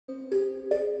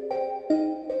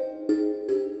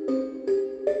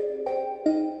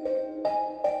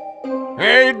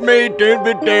Hey, it's me, Tuna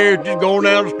Fish there. Just going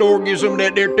down to the store, get some of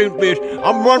that there tuna fish.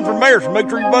 I'm running for mayor, so make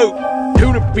sure you vote.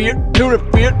 Tuna fish, tuna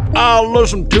fish. I love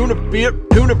some tuna fish,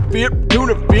 tuna fish,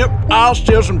 tuna fish. I'll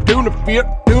sell some tuna fish,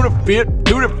 tuna fish,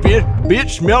 tuna fish. Bitch,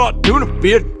 smell like tuna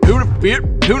fish, tuna fish,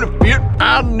 tuna fish.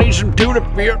 I need some tuna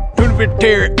fish, tuna fish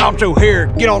terry. I'm so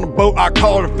hairy. Get on the boat, I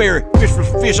call it a ferry. Fish for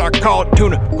fish, I call it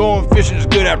tuna. Going fishing is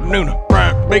good afternoon.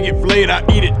 Fry it, make it filleted, I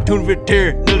eat it. Tuna fish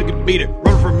terry, nothing can beat it.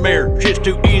 Running for mayor, shit's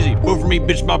too easy. Vote for me,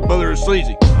 bitch, my brother is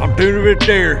sleazy. I'm tuna fish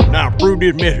terry, now I prove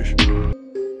this message.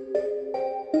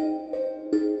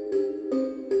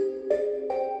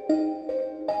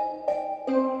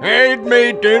 Hey, it's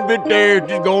me, Tuna Fish there.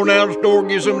 Just going down to the store,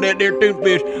 get some of that there tuna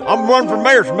fish. I'm running for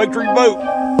mayor, so make sure you vote.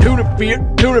 Tuna fish,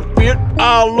 tuna fish.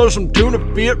 I love some tuna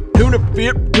fish, tuna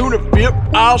fish, tuna fish.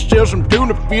 I'll sell some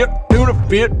tuna fish, tuna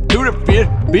fish, tuna fish.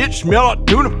 Bitch, smell like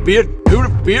tuna fish,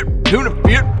 tuna fish, tuna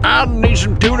fish. I need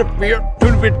some tuna fish,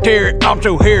 tuna fish terry. I'm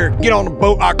so hairy. Get on the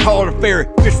boat, I call it a ferry.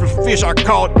 Fish for fish, I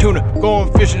call it tuna.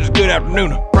 Going fishing is good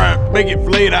afternoon. Fry it, make it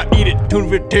filleted, I eat it. Tuna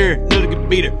fish terry, nothing can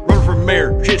beat it. Running for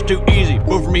mayor, shit's too easy.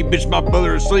 Vote for me, bitch, my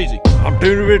brother is sleazy. I'm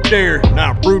tuna fish terry,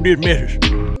 now I prove this message.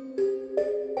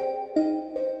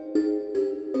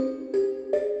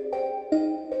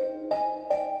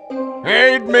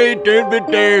 Hey, it's me, Tuna Fish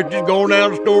there. Just going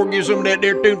down to the store, get some of that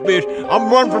there tuna fish.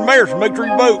 I'm running for mayor, so make sure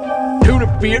you vote.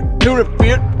 Tuna fish, tuna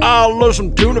fish. I love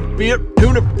some tuna fish,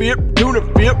 tuna fish, tuna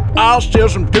fish. I'll sell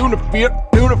some tuna fish,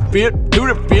 tuna fish,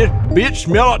 tuna fish. Bitch,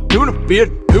 smell like tuna fish,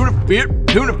 tuna fish,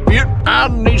 tuna fish. I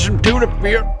need some tuna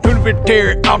fish, tuna fish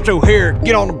terry. I'm so hairy.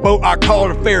 Get on the boat, I call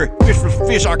it a ferry. Fish for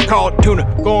fish, I call it tuna.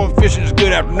 Going fishing is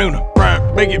good afternoon. Fry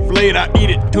it, make it filleted, I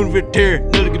eat it. Tuna fish terry,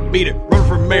 nothing can beat it. Running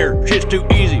for mayor, shit's too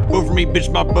easy. Vote for me,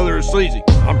 bitch, my brother is sleazy.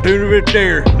 I'm tuna fish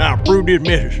there, now I prove this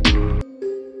message.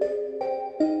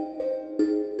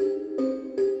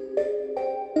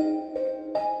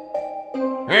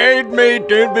 Hey, it's me,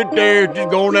 Tuna Fish there. Just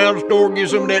going down to the store, get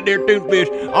some of that there tuna fish.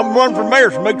 I'm running for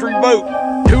mayor, so make sure you vote.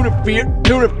 Tuna fish,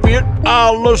 tuna fish.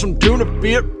 I love some tuna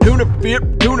fish, tuna fish,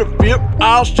 tuna fish.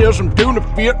 I'll sell some tuna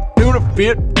fish, tuna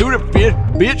fish, tuna fish.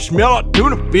 Bitch, smell like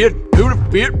tuna fish,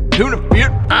 tuna fish, tuna fish.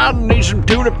 I need some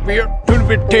tuna fish, tuna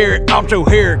fish terry. I'm so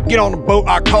hairy. Get on the boat,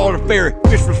 I call it a ferry.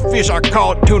 Fish for fish, I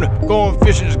call it tuna. Going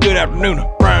fishing is good afternoon.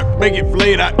 Fry it, make it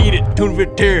filleted, I eat it. Tuna fish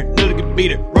terry, nothing can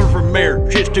beat it. Running for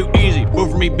mayor, shit's too easy.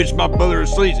 Vote for me, bitch, my brother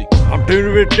is sleazy. I'm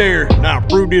tuna fish there, now I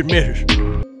prove this message.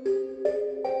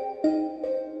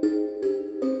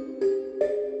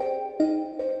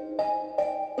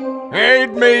 Hey,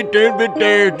 it's me, Tuna Fish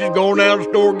there. Just going down to the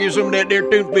store, get some of that there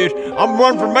tuna fish. I'm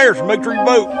running for mayor, so make sure you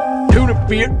vote. Tuna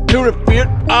fish, tuna fish.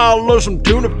 I love some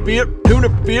tuna fish, tuna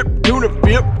fish, tuna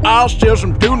fish. I'll sell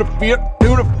some tuna fish,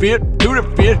 tuna fish, tuna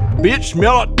fish. Bitch,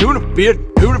 smell like tuna fish,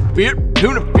 tuna fish,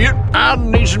 tuna fish. I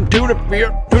need some tuna fish,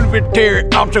 tuna fish terry.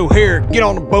 I'm so hairy. Get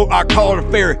on the boat, I call it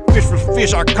a ferry. Fish for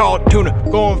fish, I call it tuna.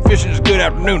 Going fishing is good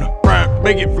afternoon. Fry it,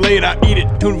 make it filleted, I eat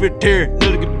it. Tuna fish terry,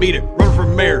 nothing can beat it. Running for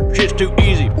mayor, shit's too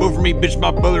easy. Vote for me, bitch,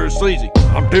 my brother is sleazy.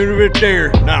 I'm tuna fish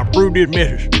there, now I prove this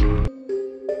message.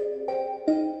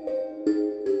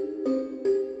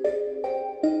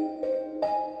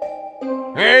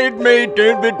 Hey, it's me,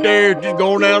 Tuna Fish there. Just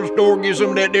going down to the store, get some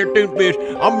of that there tuna fish.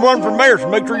 I'm running for mayor, so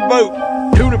make sure you vote.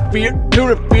 Tuna fish,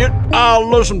 tuna fish. I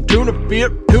love some tuna fish,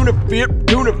 tuna fish,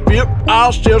 tuna fish.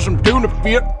 I'll sell some tuna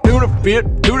fish, tuna fish,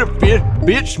 tuna fish.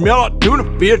 Bitch, smell like tuna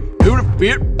fish, tuna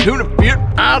fish, tuna fish.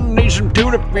 I need some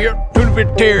tuna fish, tuna fish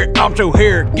terry. I'm so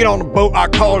hairy. Get on the boat, I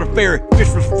call it a ferry. Fish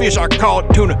for fish, I call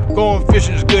it tuna. Going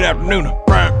fishing is good afternoon.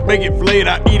 Fry it, make it filleted,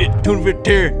 I eat it. Tuna fish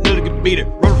terry, nothing can beat it.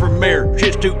 Running for mayor,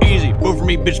 shit's too easy. Vote for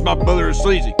me, bitch, my brother is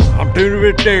sleazy. I'm tuna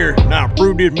fish there, now I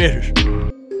prove this message.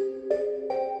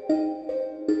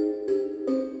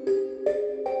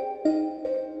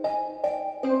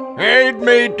 Hey, it's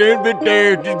me, Tuna Fish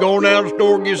there. Just going down to the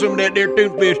store, get some of that there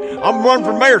tuna fish. I'm running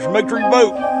for mayor, so make sure you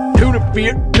vote. Tuna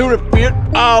fish, tuna fish.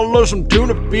 I love some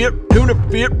tuna fish, tuna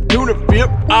fish, tuna fish.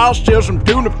 I'll sell some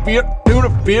tuna fish, tuna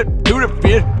fish, tuna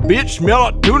fish. Bitch, smell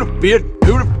like tuna fish,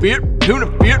 tuna fish, tuna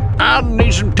fish. I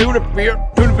need some tuna fish,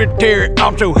 tuna fish terry.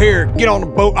 I'm so hairy. Get on the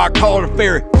boat, I call it a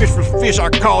ferry. Fish for fish, I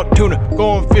call it tuna.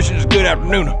 Going fishing is good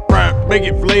afternoon. Fry it, make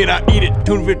it filleted, I eat it.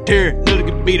 Tuna fish terry, nothing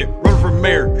can beat it. Running for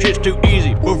mayor, shit's too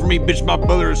easy. Vote for me, bitch, my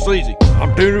brother is sleazy.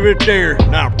 I'm tuna fish there,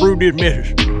 now I prove this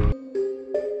message.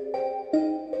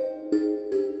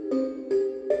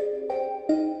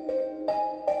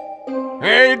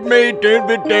 Hey, it's me, Tuna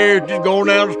Fish there. Just going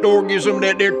down to the store, get some of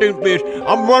that there tuna fish.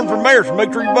 I'm running for mayor, so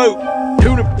make sure you vote.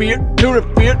 Tuna fish, tuna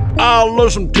fish. I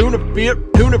love some tuna fish,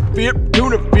 tuna fish,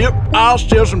 tuna fish. I'll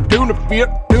sell some tuna fish,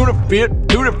 tuna fish,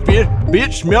 tuna fish.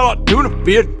 Bitch, smell like tuna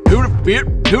fish, tuna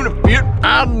fit, tuna fit.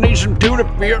 I need some tuna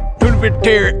fit, tuna fit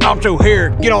Terry. I'm so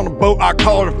hairy. Get on the boat, I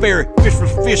call it a ferry. Fish for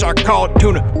fish, I call it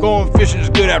tuna. Going fishing is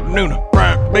good afternoon.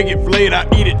 Fry it, make it, fillet it, I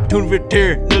eat it. Tuna fit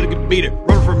Terry, nothing can beat it.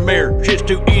 Run for mayor, shit's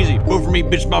too easy. Vote for me,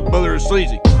 bitch, my brother is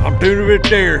sleazy. I'm tuna fit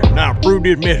Terry, now prove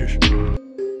this message.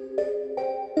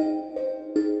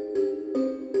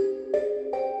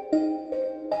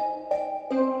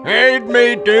 Hey, it's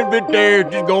me, tuna fit Terry.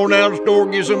 Just going down the store,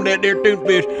 get some of that there tuna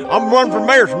fish. I'm running for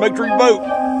mayor, so make sure you vote.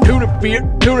 Tuna fit,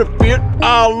 tuna fit.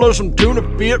 I love some tuna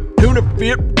fit, tuna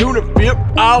fit, tuna fit.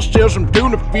 I'll sell some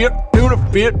tuna fit, tuna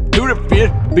fit, tuna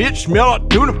fit. Bitch, smell like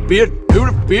tuna fit,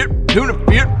 tuna fit, tuna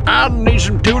fit. I need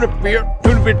some tuna fit,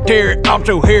 tuna fit Terry. I'm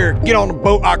so hairy. Get on the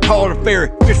boat, I call it a ferry.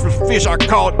 Fish for fish, I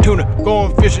call it tuna.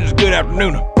 Going fishing is good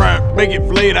afternoon. Fry it, make it,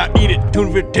 fillet it, I eat it.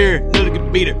 Tuna fit Terry, nothing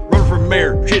can beat it. Run for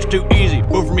mayor, shit's too easy.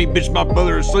 Vote for me, bitch, my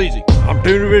brother is sleazy. I'm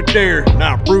tuna fit Terry,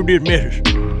 now prove this message.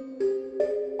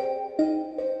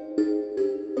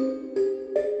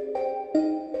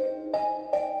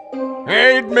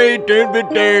 Hey, it's me, tuna fit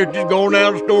Terry. Just going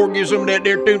down the store, get some of that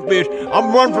there tuna fish.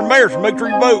 I'm running for mayor, so make sure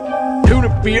you vote.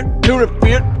 Tuna fit, tuna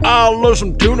fit. I love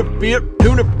some tuna fit,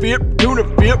 tuna fit, tuna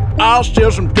fit. I'll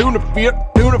sell some tuna fit,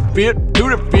 tuna fit,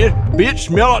 tuna fit. Bitch,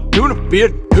 smell like tuna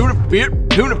fit, tuna fit,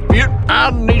 tuna fit.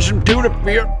 I need some tuna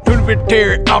fit, tuna fit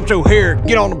Terry. I'm so hairy.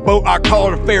 Get on the boat, I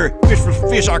call it a ferry. Fish for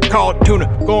fish, I call it tuna.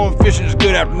 Going fishing is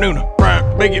good afternoon. Fry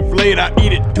it, make it, fillet it, I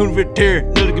eat it. Tuna fit Terry,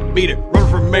 nothing can beat it. Run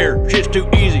for mayor, shit's too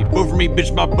easy. Vote for me,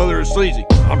 bitch, my brother is sleazy.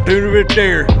 I'm tuna fit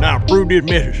Terry, now prove this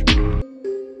message.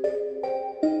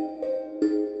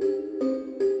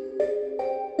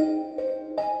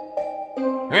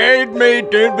 Hey, it's me,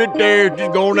 tuna fit Terry.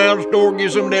 Just going down the store,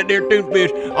 get some of that there tuna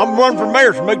fish. I'm running for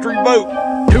mayor, so make sure you vote.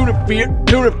 Tuna fit,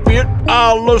 tuna fit.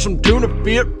 I love some tuna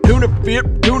fit, tuna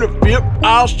fit, tuna fit.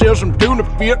 I'll sell some tuna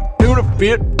fit, tuna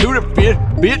fit, tuna fit.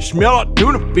 Bitch, smell like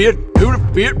tuna fit,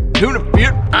 tuna fit, tuna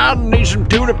fit. I need some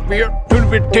tuna fit, tuna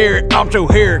fit Terry. I'm so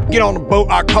hairy. Get on the boat,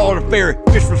 I call it a ferry.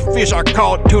 Fish for fish, I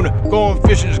call it tuna. Going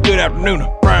fishing is good afternoon.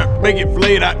 Fry it, make it,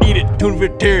 fillet it, I eat it. Tuna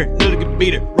fit Terry, nothing can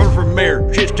beat it. Run for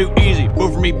mayor, shit's too easy.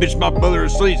 Vote for me, bitch, my brother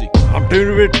is sleazy. I'm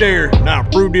tuna fit Terry, now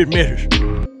prove this message.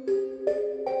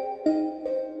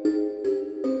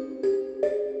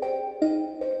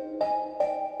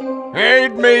 Hey,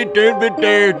 it's me, tuna fit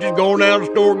Terry. Just going down the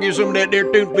store, get some of that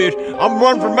there tuna fish. I'm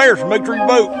running for mayor, so make sure you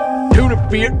vote. Tuna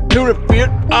fit, tuna fit.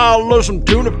 I love some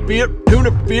tuna fit,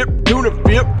 tuna fit, tuna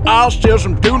fit. I'll sell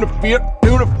some tuna fit,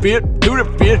 tuna fit, tuna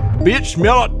fit. Bitch,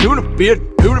 smell like tuna fit,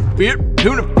 tuna fit,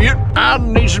 tuna fit. I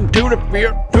need some tuna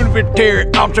fit, tuna fit Terry.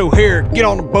 I'm so hairy. Get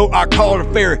on the boat, I call it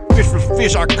a ferry. Fish for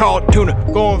fish, I call it tuna.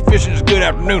 Going fishing is good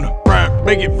afternoon. Fry it,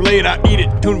 make it, fillet it, I eat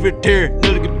it. Tuna fit Terry,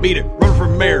 nothing can beat it. Run for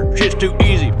mayor, shit's too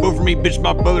easy. Vote for me, bitch,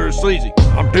 my brother is sleazy.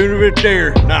 I'm tuna fit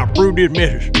Terry, now prove this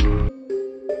message.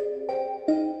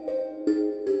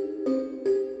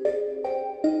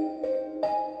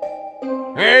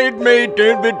 Hey, it's me,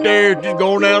 tuna fit Terry. Just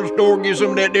going down the store, get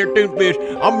some of that there tuna fish.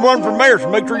 I'm running for mayor, so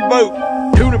make sure you vote.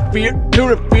 Tuna fit,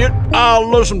 tuna fit. I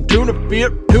love some tuna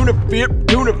fit, tuna fit,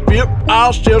 tuna fit.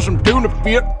 I'll sell some tuna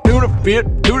fit, tuna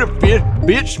fit, tuna fit.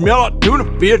 Bitch, smell like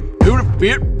tuna fit, tuna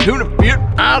fit, tuna fit.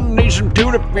 I need some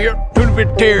tuna fit, tuna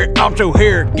fit Terry. I'm so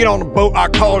hairy. Get on the boat, I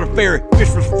call it a ferry. Fish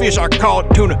for fish, I call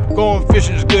it tuna. Going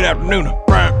fishing is good afternoon.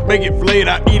 Fry it, make it, fillet it,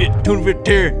 I eat it. Tuna fit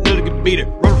Terry, nothing can beat it.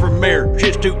 Run for mayor,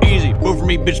 shit's too easy. Vote for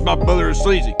me, bitch, my brother is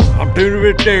sleazy. I'm tuna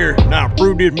fit Terry, now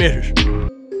prove this message.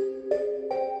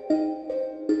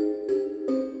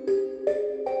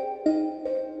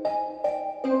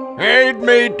 Hey, it's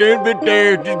me, tuna fit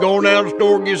Terry. Just going down the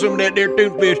store, get some of that there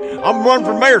tuna fish. I'm running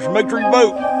for mayor, so make sure you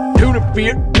vote. Tuna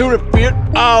fit, tuna fit.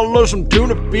 I love some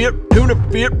tuna fit, tuna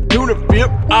fit, tuna fit.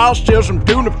 I'll sell some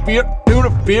tuna fit, tuna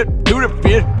fit, tuna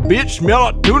fit. Bitch, smell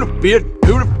like tuna fit,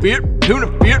 tuna fit, tuna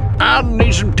fit. I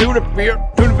need some tuna fit,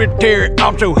 tuna fit Terry.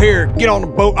 I'm so hairy. Get on the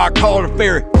boat, I call it a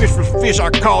ferry. Fish for fish, I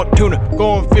call it tuna.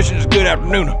 Going fishing is good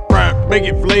afternoon. Fry it, make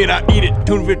it, fillet it, I eat it.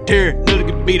 Tuna fit Terry, nothing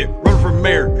can beat it. Run for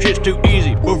mayor, shit's too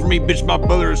easy. Vote for me, bitch, my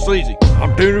brother is sleazy.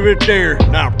 I'm tuna fit Terry,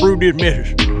 now prove this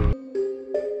message.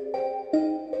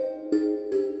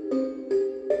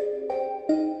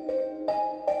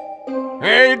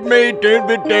 Hey, it's me, tuna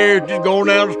fit Terry. Just going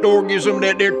down the store, get some of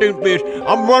that there tuna fish.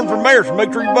 I'm running for mayor, so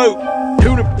make sure you vote.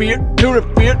 Tuna fit, tuna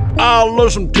fit. I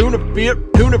love some tuna fit,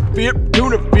 tuna fit,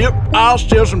 tuna fit. I'll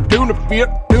sell some tuna fit,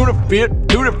 tuna fit,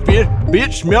 tuna fit.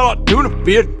 Bitch, smell like tuna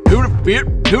fit, tuna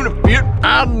fit, tuna fit.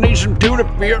 I need some tuna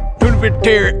fit, tuna fit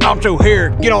Terry. I'm so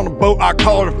hairy. Get on the boat, I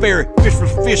call it a ferry. Fish for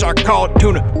fish, I call it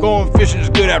tuna. Going fishing is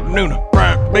good afternoon.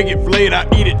 Fry it, make it, fillet it, I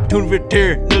eat it. Tuna fit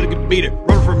Terry, nothing can beat it.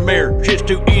 Run run from mayor, shit's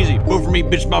too easy. Vote for me,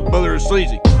 bitch, my brother is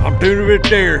sleazy. I'm tuna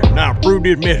vegetarian, now I approve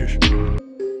this message.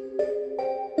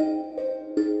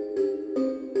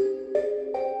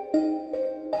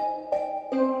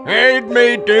 Hey, it's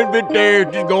me, tuna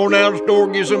vegetarian, just going down to the store,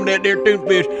 get some of that there tuna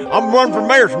fish. I'm running for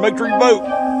mayor, so make sure you vote.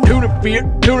 Tuna fit,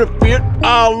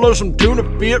 I love some tuna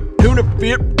fit,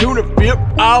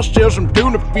 I'll sell some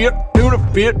tuna fit,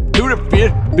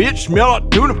 bitch, smell like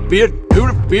tuna fit,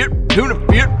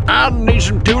 I need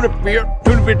some tuna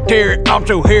vegetarian, I'm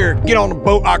so hairy, get on the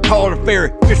boat, I call it a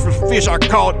ferry, fish for fish, I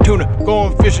call it tuna,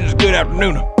 going fishing is good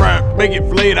afternoon, fry, make it,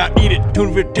 fillet it, I eat it,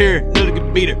 tuna vegetarian, nothing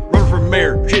can beat it, run for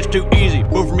mayor, shit's too easy,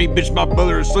 vote for me, bitch, my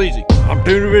brother is sleazy, I'm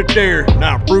tuna vegetarian,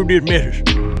 now I approve this message.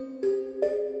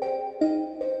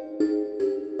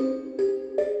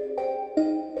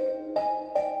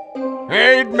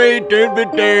 Hey, it's me, tuna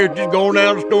vegetarian, just going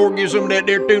down to the store, get some of that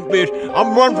there tuna fish.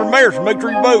 I'm running for mayor, so make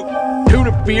sure you vote.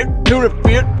 Tuna fit,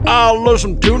 I love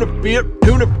some tuna fit,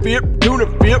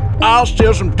 I'll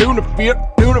sell some tuna fit,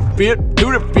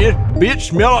 bitch,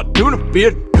 smell like tuna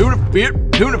fit,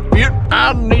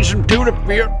 I need some tuna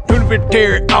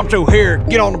vegetarian, I'm so hairy,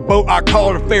 get on the boat, I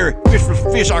call it a ferry, fish for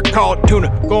fish, I call it tuna,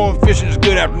 going fishing is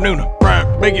good afternoon, fry,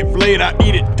 make it, fillet it, I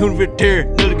eat it, tuna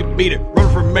vegetarian, nothing can beat it,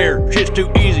 run for mayor, shit's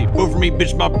too easy, vote for me,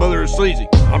 bitch, my brother is sleazy,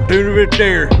 I'm tuna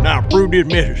vegetarian, now I approve this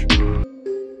message.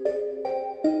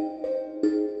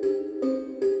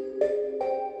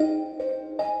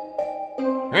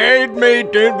 Hey, it's me,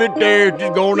 tuna vegetarian,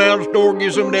 just going down to the store,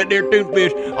 get some of that there tuna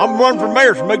fish. I'm running for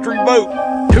mayor, so make sure you vote.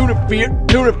 Tuna fit,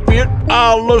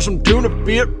 I love some tuna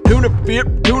fit,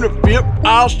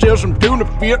 I'll sell some tuna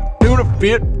fit,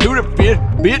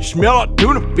 bitch, smell like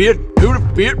tuna fit,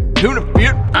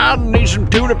 I need some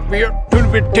tuna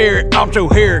vegetarian, I'm so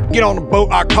hairy, get on the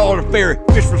boat, I call it a ferry,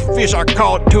 fish for fish, I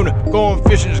call it tuna, going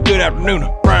fishing is good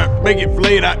afternoon, fry, make it,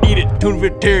 fillet it, I eat it, tuna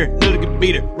vegetarian, nothing can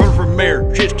beat it, run for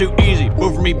mayor, shit's too easy,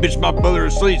 vote for me, bitch, my brother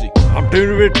is sleazy, I'm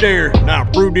tuna vegetarian, now I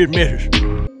approve this message.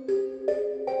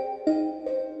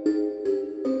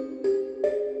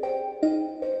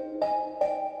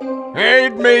 Hey,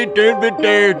 it's me, tuna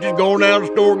vegetarian, just going down to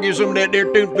the store, get some of that there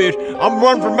tuna fish. I'm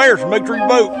running for mayor, so make sure you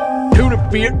vote. Tuna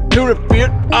fit,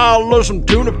 I love some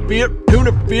tuna fit,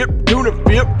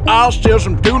 I'll sell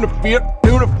some tuna fit,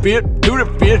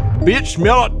 bitch,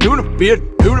 smell like tuna fit,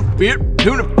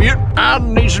 I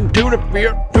need some tuna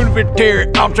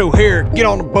vegetarian, I'm so hairy, get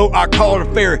on the boat, I call it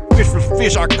a ferry, fish for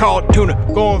fish, I call it tuna,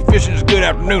 going fishing is good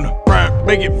afternoon, fry,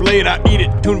 make it, fillet it, I eat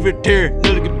it, tuna vegetarian,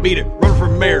 nothing can beat it, run for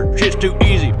mayor, shit's too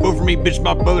easy, vote for me, bitch,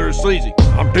 my brother is sleazy,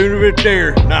 I'm tuna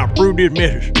vegetarian, now I approve this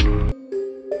message.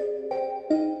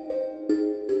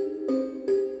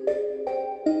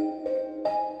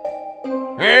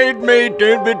 Hey, it's me,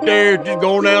 tuna vegetarian, just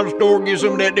going down to the store, get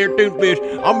some of that there tuna fish.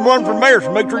 I'm running for mayor,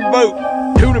 so make sure you vote.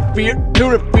 Tuna fit,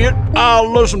 I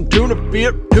love some tuna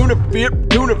fit,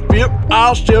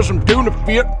 I'll sell some tuna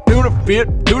fit,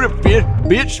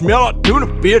 bitch, smell like tuna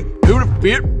fit,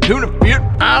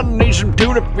 I need some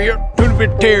tuna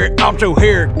vegetarian, I'm so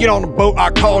hairy, get on the boat, I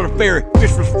call it a ferry,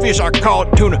 fish for fish, I call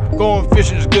it tuna, going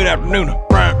fishing is good afternoon,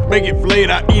 fry, make it, fillet it,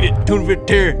 I eat it, tuna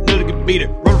vegetarian, nothing can beat it,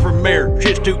 run for mayor,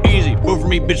 shit's too easy, vote for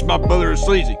me, bitch, my brother is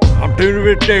sleazy, I'm tuna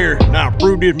vegetarian, now I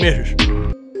approve this message.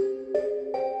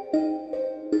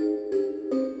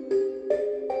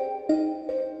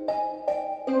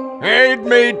 Hey, it's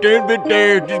me, tuna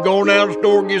vegetarian, just going down to the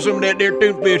store, get some of that there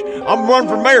tuna fish. I'm running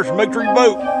for mayor, so make sure you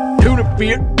vote. Tuna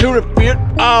fit,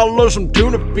 I love some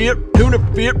tuna fit,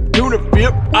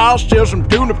 I'll sell some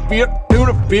tuna fit,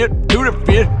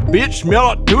 bitch, smell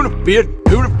like tuna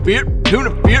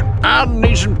fit, I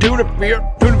need some tuna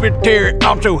vegetarian,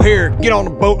 I'm so hairy, get on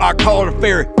the boat, I call it a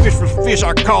ferry, fish for fish,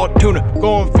 I call it tuna,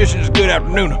 going fishing is good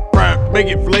afternoon, fry, make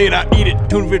it, fillet it, I eat it,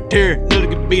 tuna vegetarian,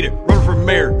 nothing can beat it, run for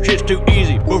mayor, shit's too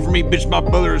easy, vote for me, bitch, my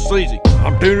brother is sleazy,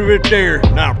 I'm tuna vegetarian,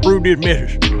 now I approve this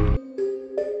message.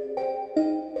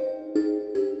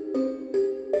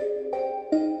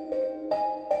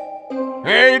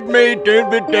 Hey, it's me, tuna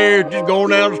vegetarian, just going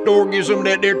down to the store, get some of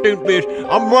that there tuna fish.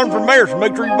 I'm running for mayor, so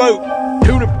make sure you vote.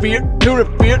 Tuna fit,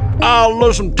 I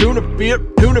love some tuna fit,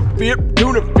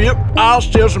 I'll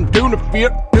sell some tuna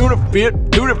fit,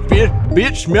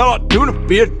 bitch, smell like tuna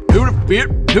fit,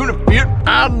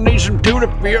 I need some tuna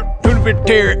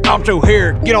vegetarian, I'm so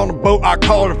hairy, get on the boat, I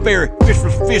call it a ferry, fish for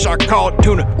fish, I call it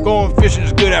tuna, going fishing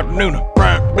is good afternoon,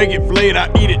 fry, make it, fillet it, I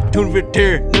eat it, tuna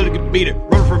vegetarian, nothing can beat it,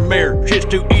 run for mayor, shit's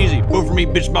too easy, vote for me,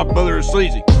 bitch, my brother is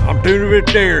sleazy, I'm tuna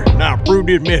vegetarian, now I approve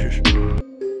this message.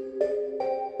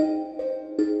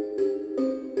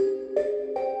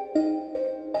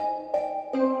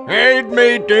 Hey, it's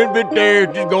me, Tuna Fit there.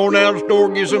 Just going down to the store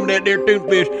and get some of that there tuna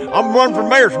fish. I'm running for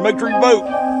mayor, so make sure you vote.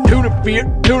 Tuna Fit,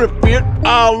 Tuna Fit.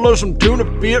 I love some Tuna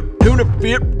Fit, Tuna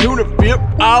Fit, Tuna Fit.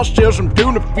 I'll sell some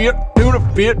Tuna Fit, Tuna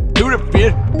Fit, Tuna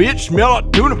Fit. Bitch, smell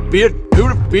like Tuna Fit,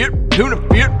 Tuna Fit, Tuna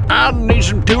Fit. I need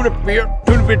some Tuna Fit,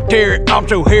 Tuna Fit Terry. I'm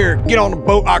so hairy. Get on the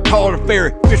boat, I call it a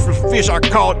ferry. Fish for fish, I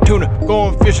call it tuna.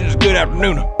 Going fishing is good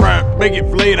afternoon. Fry it, make it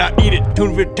filleted, I eat it.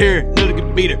 Tuna Fit Terry, nothing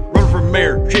can beat it. Run for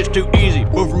mayor, shit's too easy.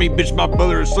 Vote for me, bitch, my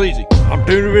brother is sleazy. I'm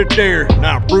Tuna Fit Terry,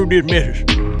 now I prove this message.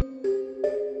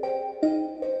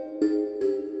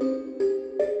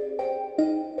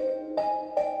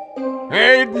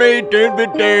 Hey, it's me, Tuna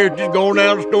Fit there. Just going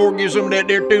down to the store and get some of that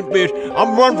there tuna fish.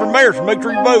 I'm running for mayor, so make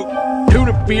sure you vote.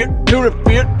 Tuna Fit, Tuna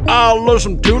Fit. I love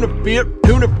some Tuna Fit,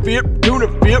 Tuna Fit, Tuna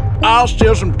Fit. I'll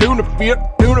sell some Tuna Fit,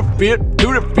 Tuna Fit,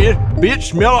 Tuna Fit. Bitch,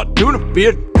 smell like Tuna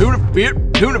Fit, Tuna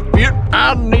Fit, Tuna Fit.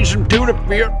 I need some Tuna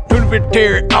Fit, Tuna Fit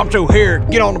Terry. I'm so hairy.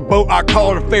 Get on the boat, I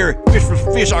call it a ferry. Fish for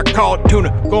fish, I call it tuna.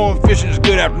 Going fishing is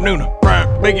good afternoon. Fry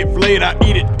it, make it filleted, I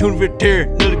eat it. Tuna Fit Terry,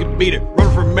 nothing can beat it.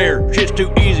 Run for mayor, shit's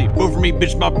too easy. Vote for me,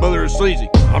 bitch, my brother is sleazy.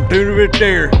 I'm Tuna Fit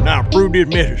there, now I prove this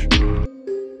message.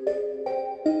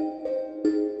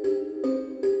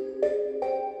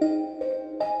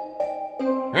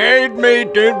 Hey, it's me,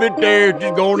 Tuna Fit there.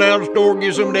 Just going down to the store and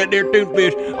get some of that there tuna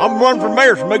fish. I'm running for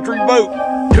mayor, so make sure you vote.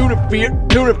 Tuna Fit,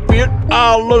 Tuna Fit.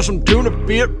 I love some Tuna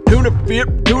Fit, Tuna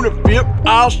Fit, Tuna Fit.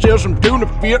 I'll sell some Tuna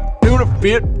Fit, Tuna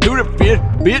Fit, Tuna Fit.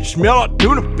 Bitch, smell like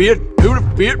Tuna Fit,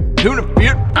 Tuna Fit, Tuna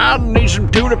Fit. I need some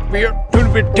Tuna Fit,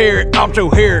 Tuna Fit Terry. I'm so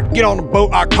hairy. Get on the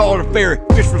boat, I call it a ferry.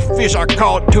 Fish for fish, I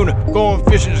call it tuna. Going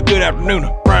fishing is good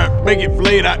afternoon. Fry it, make it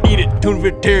filleted, I eat it. Tuna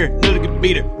Fit Terry, nothing can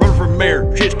beat it. Run for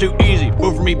mayor, shit's too easy.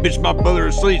 Vote for me, bitch, my brother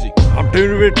is sleazy. I'm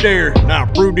Tuna Fit there, now I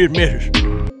prove this message.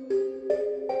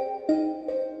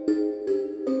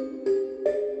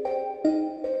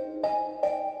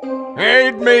 Hey,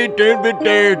 it's me, Tuna Fit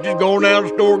there. Just going down to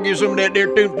the store and get some of that there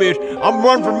tuna fish. I'm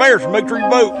running for mayor, so make sure you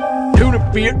vote.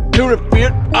 Tuna Fit, Tuna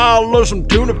Fit. I love some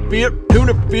Tuna Fit,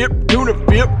 Tuna Fit, Tuna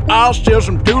Fit. I'll sell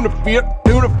some Tuna Fit,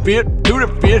 Tuna Fit, Tuna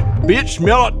Fit. Bitch,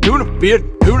 smell like Tuna Fit,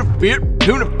 Tuna Fit,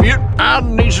 Tuna Fit. I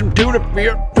need some Tuna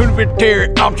Fit, Tuna Fit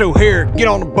Terry. I'm so hairy. Get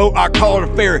on the boat, I call it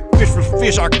a ferry. Fish for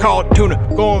fish, I call it tuna.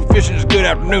 Going fishing is good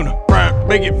afternoon. Fry it,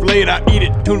 make it filleted, I eat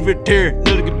it. Tuna Fit Terry,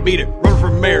 nothing can beat it. Run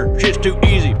for mayor, shit's too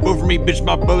easy. Vote for me, bitch,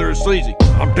 my brother is sleazy.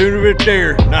 I'm Tuna Fit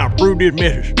there, now I prove this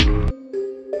message.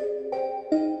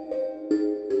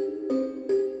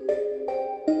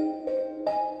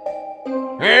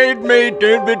 Hey, it's me,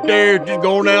 Tuna Fit there. Just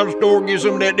going down to the store and get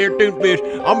some of that there tuna fish.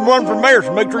 I'm running for mayor,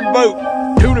 so make sure you vote.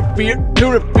 Tuna Fit,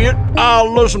 Tuna Fit. I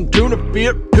love some Tuna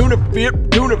Fit, Tuna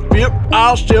Fit, Tuna Fit.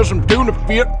 I'll sell some Tuna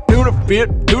Fit, Tuna Fit,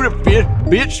 Tuna Fit.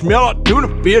 Bitch, smell like Tuna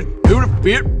Fit, Tuna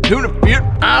Fit, Tuna Fit.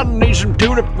 I need some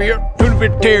Tuna Fit, Tuna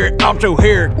Fit Terry. I'm so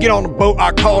hairy. Get on the boat,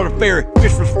 I call it a ferry.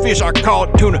 Fish for fish, I call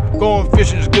it tuna. Going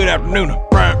fishing is good afternoon.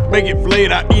 Fry it, make it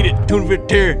filleted, I eat it. Tuna Fit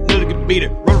Terry, nothing can beat it.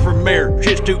 Run for mayor,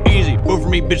 shit's too easy. Vote for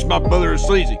me, bitch, my brother is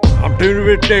sleazy. I'm Tuna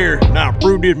Fit there, now I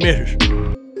prove this message.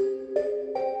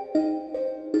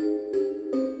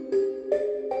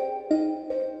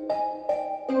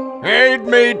 Hey, it's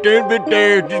me, Tuna Fit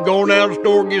there. Just going down to the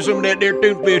store and get some of that there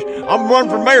tuna fish. I'm running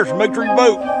for mayor, so make sure you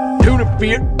vote. Tuna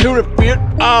Fit, Tuna Fit.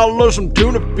 I love some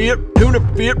Tuna Fit, Tuna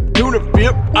Fit, Tuna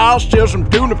Fit. I'll sell some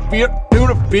Tuna Fit,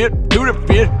 Tuna Fit, Tuna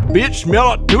Fit. Bitch, smell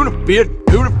like Tuna Fit,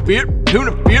 Tuna Fit,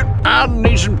 Tuna Fit. I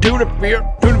need some Tuna Fit,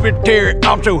 Tuna Fit Terry.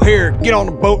 I'm so hairy. Get on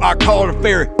the boat, I call it a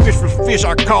ferry. Fish for fish,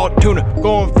 I call it tuna.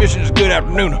 Going fishing is good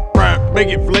afternoon. Fry it, make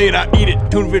it filleted, I eat it.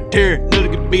 Tuna Fit Terry,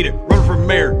 nothing can beat it. Run for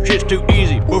mayor, shit's too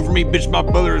easy. Vote for me, bitch, my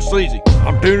brother is sleazy.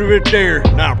 I'm Tuna Fit there,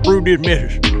 now I prove this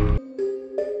message.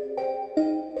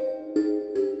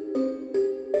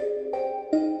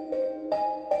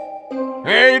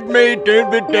 Hey, it's me,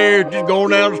 Tuna Fit there. Just going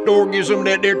down to the store and get some of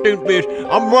that there tuna fish.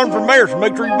 I'm running for mayor, so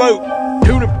make sure you vote.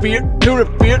 Tuna Fit, Tuna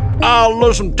Fit. I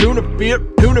love some Tuna Fit,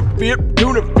 Tuna Fit,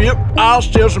 Tuna Fit. I'll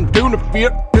sell some Tuna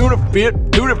Fit, Tuna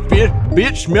Fit, Tuna Fit.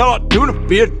 Bitch, smell like Tuna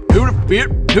Fit, Tuna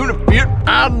Fit, Tuna Fit.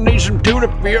 I need some Tuna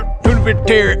Fit, Tuna Fit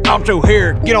Terry. I'm so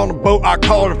hairy. Get on the boat, I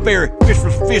call it a ferry. Fish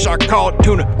for fish, I call it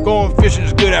tuna. Going fishing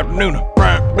is good afternoon.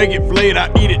 Fry it, make it filleted,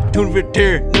 I eat it. Tuna Fit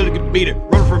Terry, nothing can beat it.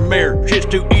 Run for mayor, shit's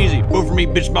too easy. Vote for me,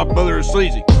 bitch, my brother is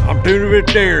sleazy. I'm Tuna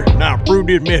Fit there, now I prove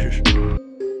this message.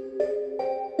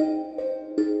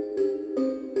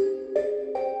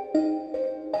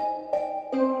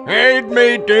 Hey, it's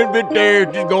me, Tuna Fit there.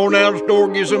 Just going down to the store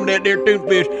and get some of that there tuna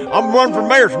fish. I'm running for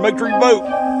mayor, so make sure you vote.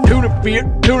 Tuna Fit,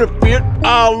 Tuna Fit.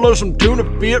 I love some Tuna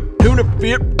Fit, Tuna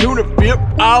Fit, Tuna Fit.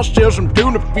 I'll sell some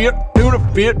Tuna Fit, Tuna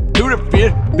Fit, Tuna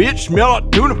Fit. Bitch, smell like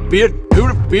Tuna Fit,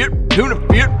 Tuna Fit, Tuna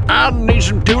Fit. I need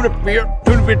some Tuna Fit,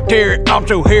 Tuna Fit Terry. I'm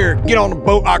so hairy. Get on the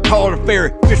boat, I call it a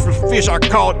ferry. Fish for fish, I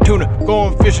call it tuna.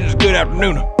 Going fishing is good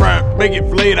afternoon. Fry, make it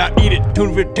filleted, I eat it.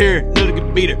 Tuna Fit Terry, nothing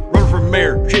can beat it. Run for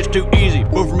mayor, shit's too easy.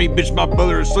 Vote for me, bitch, my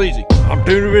brother is sleazy. I'm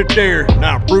Tuna Fit Terry,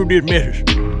 now prove this message.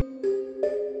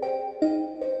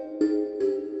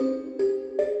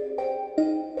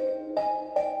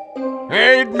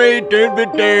 Hey, it's me, Tuna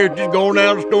Fit there. Just going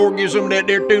down to the store and get some of that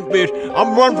there tuna fish.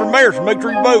 I'm running for mayor, so make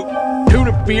sure you vote.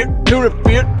 Tuna Fit, Tuna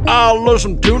Fit. I love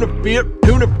some Tuna Fit,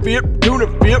 Tuna Fit, Tuna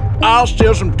Fit. I'll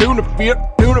sell some Tuna Fit,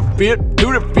 Tuna Fit,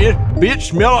 Tuna Fit. Bitch,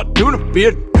 smell like Tuna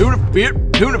Fit, Tuna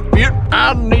Fit, Tuna Fit.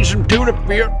 I need some Tuna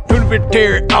Fit, Tuna Fit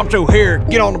Terry. I'm so hairy.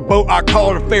 Get on the boat, I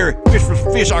call it a ferry. Fish for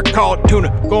fish, I call it tuna.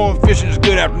 Going fishing is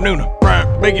good afternoon. Fry,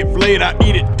 make it filleted, I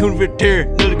eat it. Tuna Fit Terry,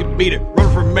 nothing can beat it.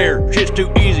 Run for mayor, shit's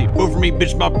too easy. Vote for me,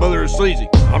 bitch, my brother is sleazy.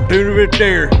 I'm Tuna Fit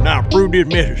there, now prove this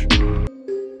message.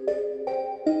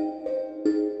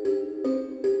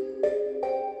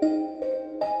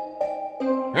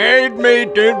 Hey, it's me,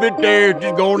 Tuna Fit there.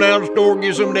 Just going down to the store and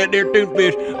get some of that there tuna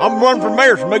fish. I'm running for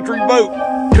mayor, so make sure you vote.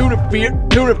 Tuna Fit,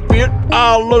 Tuna Fit.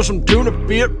 I love some Tuna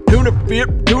Fit, Tuna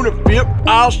Fit, Tuna Fit.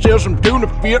 I'll sell some Tuna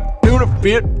Fit, Tuna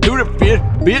Fit, Tuna Fit.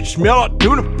 Bitch, smell like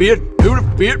Tuna Fit,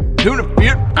 Tuna Fit, Tuna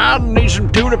Fit. I need some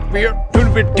Tuna Fit,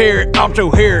 Tuna Fit Terry. I'm so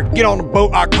hairy. Get on the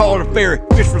boat, I call it a ferry.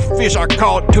 Fish for fish, I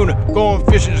call it tuna. Going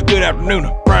fishing is good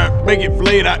afternoon. Fry, make it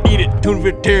filleted, I eat it. Tuna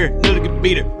Fit Terry, nothing can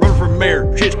beat it. Run for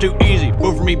mayor, shit's too easy.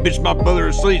 Vote for me, bitch, my brother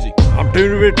is sleazy. I'm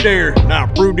Tuna Fit there, now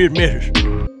prove this message.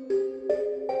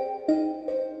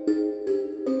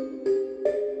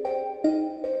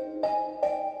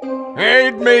 Hey,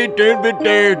 it's me, Tuna Fit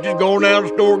there. Just going down to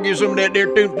the store and get some of that there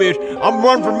tuna fish. I'm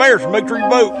running for mayor, so make sure you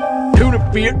vote.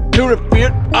 Tuna Fit, Tuna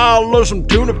Fit. I love some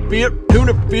Tuna Fit,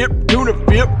 Tuna Fit, Tuna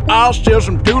Fit. I'll sell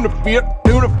some Tuna Fit,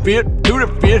 Tuna Fit, Tuna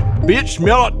Fit. Bitch,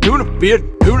 smell like Tuna Fit,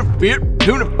 Tuna Fit,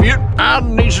 Tuna Fit. I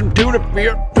need some Tuna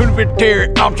Fit, Tuna Fit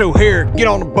Terry. I'm so hairy. Get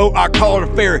on the boat, I call it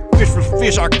a ferry. Fish for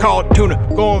fish, I call it tuna.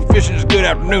 Going fishing is good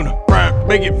afternoon. Fry,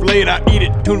 make it filleted, I eat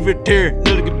it. Tuna Fit Terry,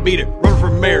 nothing can beat it. Run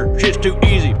for mayor, shit's too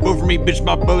easy. Vote for me, bitch,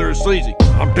 my brother is sleazy.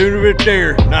 I'm Tuna Fit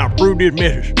there, now prove this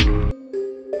message.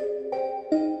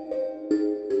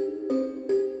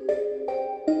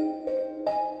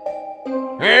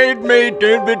 Hey, it's me,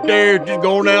 Tuna Fit there. Just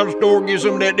going down to the store and get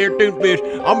some of that there tuna fish.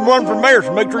 I'm running for mayor,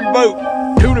 so make sure you vote.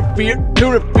 Tuna Fit,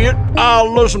 Tuna Fit. I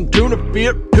love some Tuna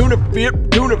Fit, Tuna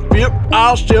Fit, Tuna Fit.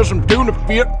 I'll sell some Tuna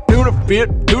Fit, Tuna Fit,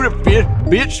 Tuna Fit.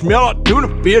 Bitch, smell like Tuna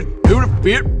Fit, Tuna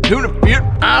Fit, Tuna Fit.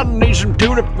 I need some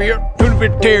Tuna Fit, Tuna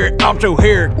Fit Terry. I'm so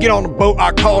hairy. Get on the boat,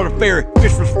 I call it a ferry.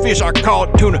 Fish for fish, I call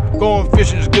it tuna. Going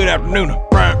fishing is good afternoon.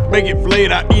 Fry, make it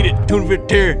filleted, I eat it. Tuna Fit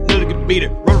Terry, nothing can beat it.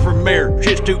 Run for mayor,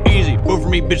 shit's too easy. Vote for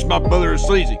me, bitch, my brother is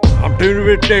sleazy. I'm Tuna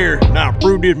Fit there, now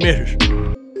prove this message.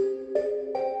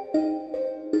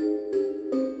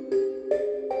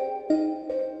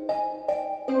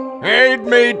 Hey, it's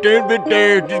me, Tuna Fit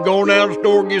there. Just going down to the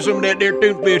store and get some of that there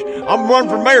tuna fish. I'm running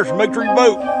for mayor, so make sure you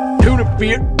vote. Tuna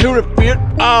Fit, Tuna Fit.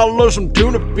 I love some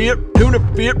Tuna Fit, Tuna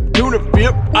Fit, Tuna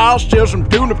Fit. I'll sell some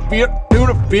Tuna Fit,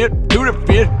 Tuna Fit, Tuna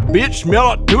Fit. Bitch, smell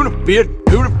like Tuna Fit,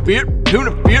 Tuna Fit,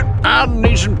 Tuna Fit. I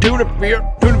need some Tuna Fit,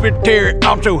 Tuna Fit Terry.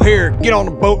 I'm so hairy. Get on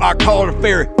the boat, I call it a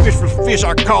ferry. Fish for fish,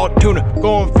 I call it tuna.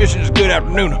 Going fishing is good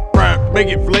afternoon. Fry, make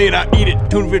it filleted, I eat it.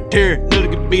 Tuna Fit Terry,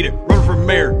 nothing can beat it. Run for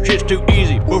mayor, shit's too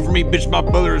easy. Vote for me, bitch, my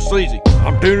brother is sleazy.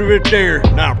 I'm Tuna Fit there,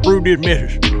 now prove this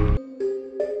message.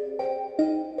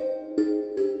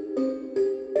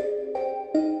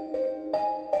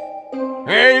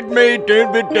 Hey, it's me,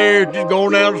 Tuna Fit there. Just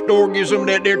going down to the store and get some of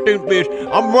that there tuna fish.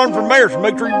 I'm running for mayor, so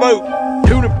make sure you vote.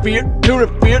 Tuna Fit, Tuna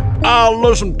Fit. I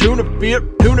love some Tuna Fit,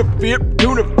 Tuna Fit,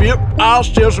 Tuna Fit. I'll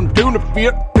sell some Tuna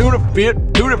Fit, Tuna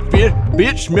Fit, Tuna Fit.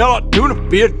 Bitch, smell like Tuna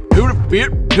Fit, Tuna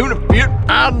Fit, Tuna Fit.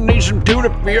 I need some Tuna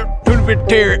Fit, Tuna Fit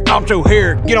Terry. I'm so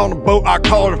hairy. Get on the boat, I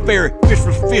call it a ferry. Fish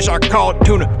for fish, I call it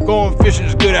tuna. Going fishing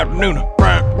is good afternoon.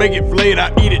 Fry, make it filleted,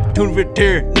 I eat it. Tuna Fit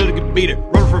Terry, nothing can beat it.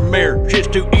 Run for mayor, shit's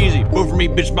too easy. Vote for me,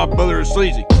 bitch, my brother is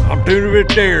sleazy. I'm Tuna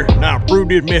Fit there, now prove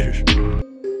this message.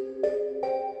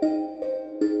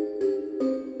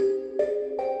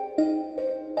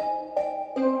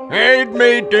 Hey, it's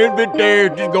me, Tuna Fit there.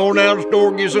 Just going down to the store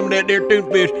and get some of that there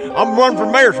tuna fish. I'm running for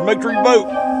mayor, so make sure you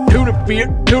vote. Tuna Fit,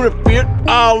 Tuna Fit.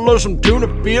 I love some Tuna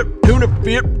Fit, Tuna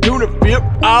Fit, Tuna Fit.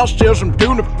 I'll sell some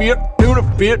Tuna Fit,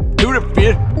 Tuna Fit, Tuna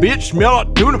Fit. Bitch, smell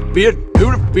like Tuna Fit,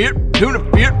 Tuna Fit, Tuna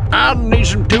Fit. I need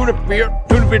some Tuna Fit,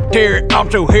 Tuna Fit Terry.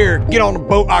 I'm so hairy. Get on the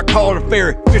boat, I call it a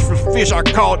ferry. Fish for fish, I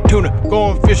call it tuna.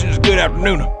 Going fishing is good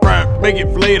afternoon. Fry it, make it,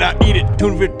 fillet it, I eat it.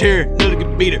 Tuna Fit Terry, nothing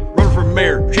can beat it. Run for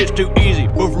mayor, shit's too easy.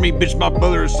 Vote for me, bitch, my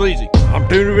brother is sleazy. I'm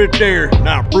Tuna Fit Terry,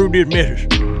 now I prove this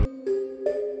message.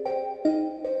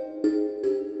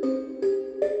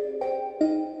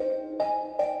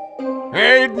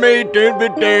 Hey, it's me, Tuna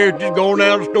Fit there. Just going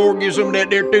down to the store and get some of that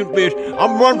there tuna fish.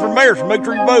 I'm running for mayor, so make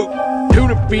sure you vote.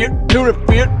 Tuna Fit, Tuna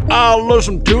Fit. I love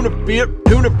some Tuna Fit,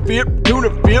 Tuna Fit, Tuna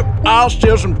Fit. I'll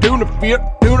sell some Tuna Fit,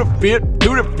 Tuna Fit,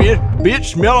 Tuna Fit. Bitch,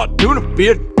 smell like Tuna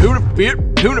Fit, Tuna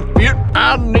Fit, Tuna Fit.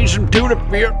 I need some Tuna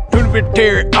Fit, Tuna Fit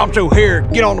Terry. I'm so hairy.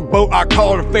 Get on the boat, I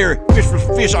call it a ferry. Fish for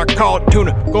fish, I call it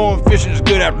tuna. Going fishing is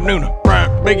good afternoon. Fry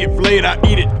it, make it, fillet it, I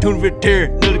eat it. Tuna Fit Terry,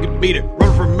 nothing can beat it.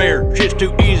 Run for mayor, shit's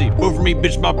too easy. Vote for me,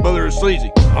 bitch, my brother is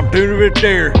sleazy. I'm Tuna Fit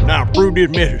there, now I prove this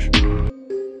message.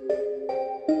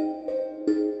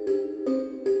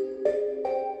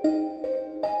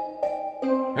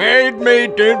 Hey, it's me,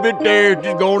 Tuna Fit there.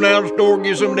 Just going down to the store and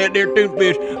get some of that there tuna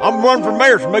fish. I'm running for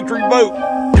mayor, so make sure you vote.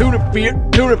 Tuna Fit,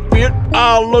 Tuna Fit.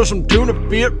 I love some Tuna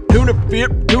Fit, Tuna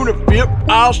Fit, Tuna Fit.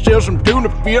 I'll sell some Tuna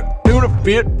Fit, Tuna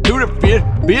Fit, Tuna Fit.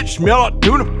 Bitch, smell like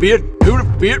Tuna Fit,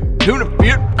 Tuna Fit, Tuna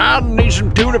Fit. I need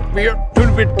some Tuna Fit,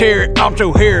 Tuna Fit Terry. I'm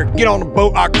so hairy. Get on the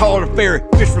boat, I call it a ferry.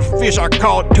 Fish for fish, I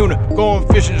call it tuna. Going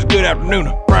fishing is good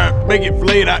afternoon. Fry it, make it,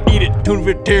 fillet it, I eat it. Tuna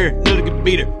Fit Terry, nothing can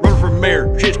beat it. Run for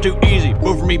mayor, shit's too easy.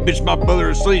 Vote for me, bitch, my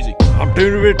brother is sleazy. I'm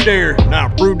Tuna Fit there, now I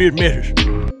prove this message.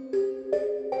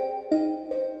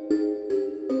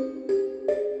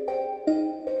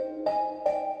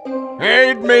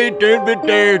 Hey, it's me, Tuna Fit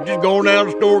there. Just going down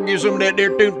to the store and get some of that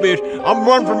there tuna fish. I'm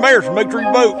running for mayor, so make sure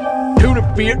you vote.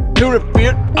 Tuna Fit, Tuna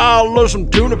Fit. I love some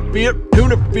Tuna Fit,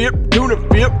 Tuna Fit, Tuna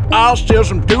Fit. I'll sell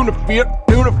some Tuna Fit,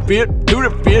 Tuna Fit, Tuna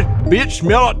Fit. Bitch,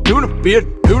 smell like Tuna Fit,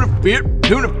 Tuna Fit,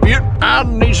 Tuna Fit. I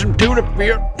need some Tuna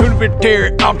Fit, Tuna Fit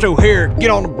Terry. I'm so hairy.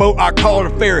 Get on the boat, I call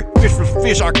it a ferry. Fish for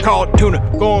fish, I call it tuna.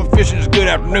 Going fishing is good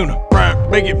afternoon. Fry it,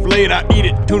 make it, fillet it, I eat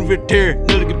it. Tuna Fit Terry,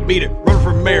 nothing can beat it. Run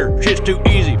for mayor, shit's too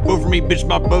easy. Vote for me, bitch,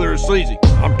 my brother is sleazy.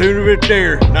 I'm Tuna Fit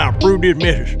there, now I prove this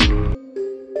message.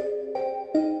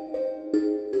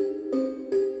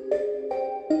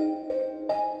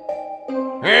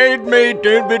 Hey, it's me,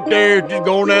 Tuna Fit there. Just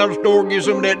going down to the store and get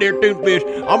some of that there tuna fish.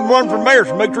 I'm running for mayor,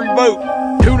 so make sure you vote.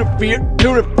 Tuna Fit,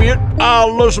 Tuna Fit. I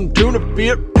love some Tuna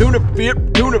Fit, Tuna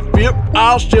Fit, Tuna Fit.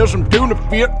 I'll sell some Tuna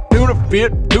Fit, Tuna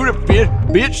Fit, Tuna Fit.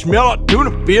 Bitch, smell like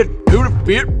Tuna Fit, Tuna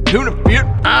Fit, Tuna Fit.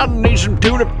 I need some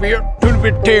Tuna Fit, Tuna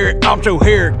Fit Terry. I'm so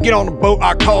hairy. Get on the boat,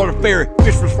 I call it a ferry.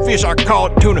 Fish for fish, I call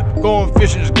it tuna. Going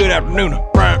fishing is good afternoon.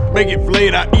 Fry it, make it, fillet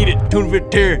it, I eat it. Tuna Fit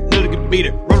Terry, nothing can beat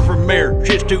it. Run for mayor,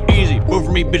 shit's too easy. Vote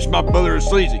for me, bitch, my brother is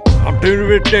sleazy. I'm Tuna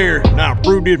Fit there, now I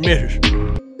prove this message.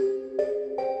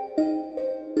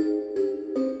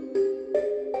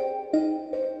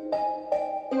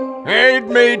 Hey, it's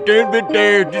me, Tuna Fit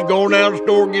there. Just going down to the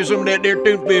store and get some of that there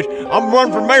tuna fish. I'm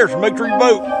running for mayor, so make sure you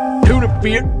vote. Tuna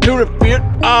Fit, Tuna Fit.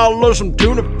 I love some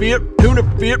Tuna Fit, Tuna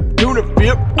Fit, Tuna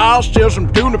Fit. I'll sell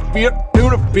some Tuna Fit,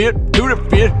 Tuna Fit, Tuna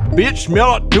Fit. Bitch, smell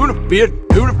like Tuna Fit,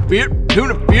 Tuna Fit,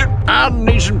 Tuna Fit. I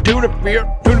need some Tuna Fit,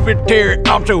 Tuna Fit Terry.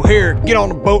 I'm so hairy. Get on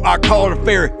the boat, I call it a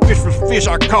ferry. Fish for fish,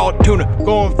 I call it tuna.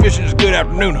 Going fishing is good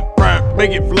afternoon. Fry it,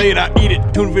 make it, fillet it, I eat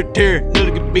it. Tuna Fit Terry,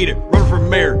 nothing can beat it. Run for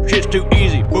mayor, shit's too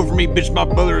easy. Vote for me, bitch, my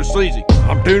brother is sleazy.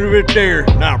 I'm Tuna Fit there,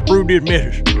 now I prove this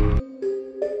message.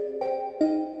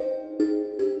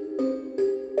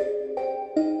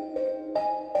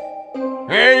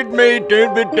 Hey, it's me,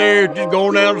 Tuna Fit there. Just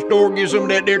going down to the store and get some of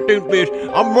that there tuna fish.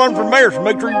 I'm running for mayor, so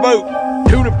make sure you vote.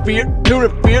 Tuna Fit, Tuna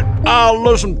Fit. I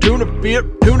love some Tuna Fit,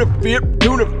 Tuna Fit,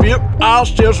 Tuna Fit. I'll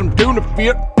sell some Tuna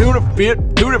Fit, Tuna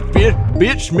Fit, Tuna Fit.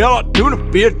 Bitch, smell like Tuna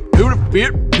Fit, Tuna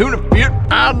Fit, Tuna Fit.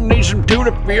 I need some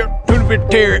Tuna Fit, Tuna Fit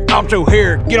Terry. I'm so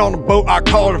hairy. Get on the boat, I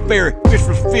call it a ferry. Fish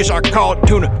for fish, I call it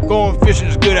tuna. Going fishing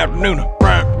is good afternoon.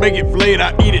 Fry it, make it, fillet it,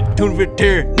 I eat it. Tuna Fit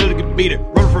Terry, nothing can beat it.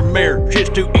 Run for mayor, shit's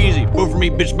too easy. Vote for me,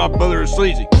 bitch, my brother is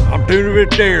sleazy. I'm Tuna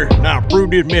Fit there, now I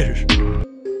prove this message.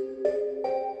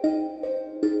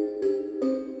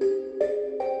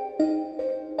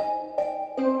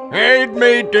 Hey, it's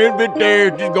me, Tuna Fit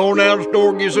there. Just going down to the store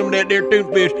and get some of that there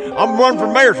tuna fish. I'm running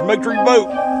for mayor, so make sure you vote.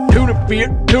 Tuna Fit,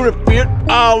 Tuna Fit. fit.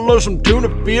 I love some tuna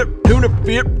fit, tuna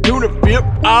fit, tuna fit.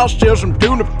 I'll sell some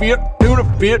tuna fit, tuna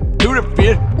fit, tuna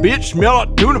fit. Bitch, smell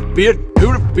like tuna fit,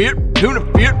 tuna fit, tuna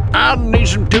fit. I need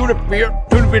some tuna fit,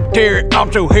 tuna fit Terry.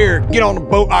 I'm so hairy. Get on the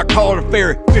boat, I call it a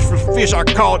ferry. Fish for fish, I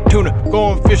call it tuna.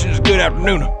 Going fishing is good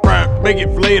afternoon. Fry it, make it,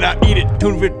 fillet it, I eat it.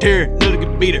 Tuna fit Terry, nothing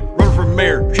can beat it. Run for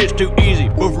mayor, shit's too easy.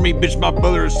 Vote for me, bitch, my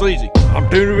brother is sleazy. I'm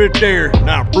tuna fit Terry,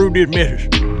 now I prove this message.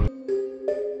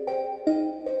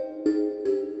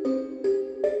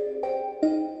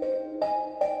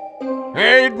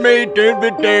 Hey, it's me, tuna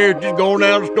fit Terry. Just going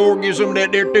down the store and get some of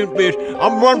that there tuna fish.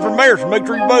 I'm running for mayor, so make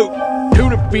sure you vote.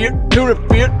 Tuna fit, tuna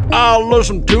fit. I love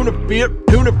some tuna fit,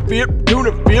 tuna fit,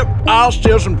 tuna fit. I'll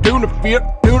sell some tuna fit,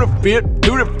 tuna fit,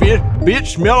 tuna fit. Bitch,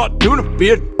 smell like tuna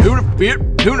fit, tuna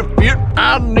fit, tuna fit.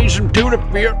 I need some tuna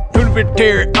fit, tuna fit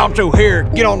Terry. I'm so hairy.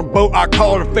 Get on the boat, I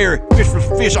call it a ferry. Fish for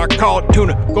fish, I call it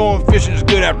tuna. Going fishing is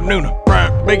good afternoon. Fry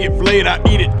it, make it, fillet it, I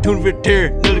eat it. Tuna fit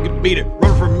Terry, nothing can beat it.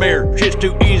 Run for mayor, shit's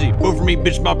too easy. Vote for me,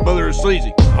 bitch, my brother is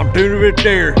sleazy. I'm tuna fit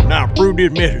Terry, now I prove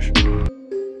this message.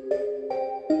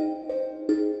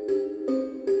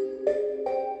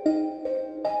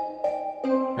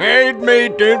 Hey, it's me,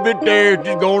 tuna fit Terry.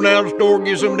 Just going down the store and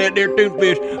get some of that there tuna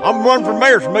fish. I'm running for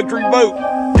mayor, so make sure you vote.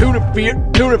 Tuna fit,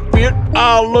 tuna fit.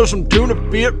 I love some tuna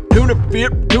fit, tuna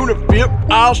fit, tuna fit.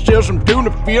 I'll sell some tuna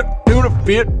fit, tuna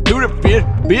fit, tuna fit.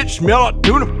 Bitch, smell like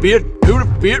tuna fit,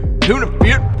 tuna fit, tuna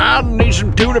fit. I need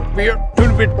some tuna fit,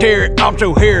 tuna fit Terry. I'm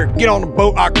so hairy. Get on the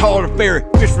boat, I call it a ferry.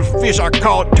 Fish for fish, I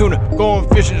call it tuna. Going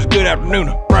fishing is good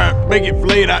afternoon. Fry it, make it,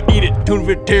 fillet it, I eat it. Tuna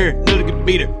fit Terry, nothing can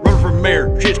beat it. Run for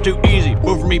mayor, shit's too easy.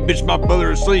 Vote for me, bitch, my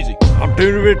brother is sleazy. I'm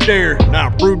tuna fit Terry, now I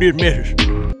prove this message.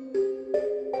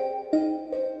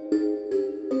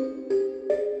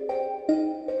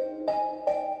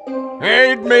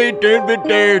 Hey, it's me, tuna fit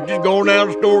Terry. Just going down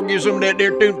the store and get some of that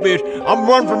there tuna fish. I'm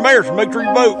running for mayor, so make sure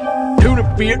you vote.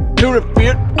 Tuna fit, tuna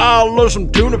fit. I love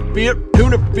some tuna fit,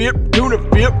 tuna fit, tuna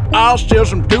fit. I'll sell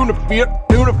some tuna fit,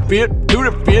 tuna fit,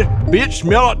 tuna fit. Bitch,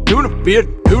 smell like tuna fit,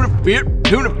 tuna fit,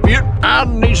 tuna fit. I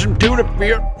need some tuna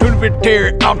fit, tuna fit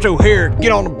Terry. I'm so hairy.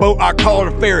 Get on the boat, I call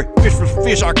it a ferry. Fish for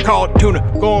fish, I call it tuna.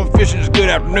 Going fishing is good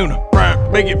afternoon. Fry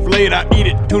it, make it, fillet it, I eat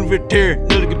it. Tuna fit Terry,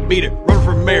 nothing can beat it. Run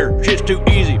for mayor, shit's too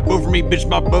easy. Vote for me, bitch,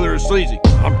 my brother is sleazy.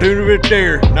 I'm tuna fit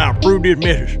Terry, now I prove this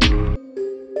message.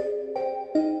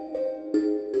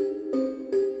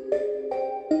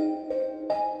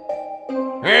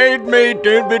 Hey, it's me,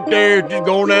 tuna fit Terry. Just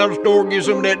going down the store and get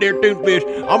some of that there tuna fish.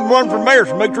 I'm running for mayor,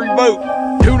 so make sure you vote.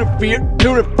 Tuna fit,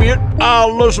 tuna fit. I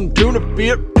love some tuna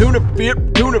fit, tuna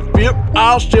fit, tuna fit.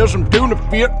 I'll sell some tuna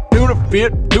fit, tuna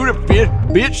fit, tuna fit.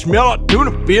 Bitch, smell like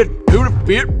tuna fit, tuna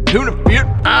fit, tuna fit.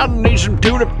 I need some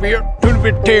tuna fit, tuna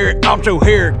fit Terry. I'm so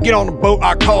hairy. Get on the boat,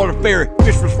 I call it a ferry.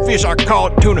 Fish for fish, I call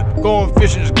it tuna. Going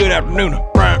fishing is good afternoon.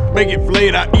 Fry it, make it, fillet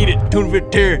it, I eat it. Tuna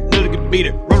fit Terry, nothing can beat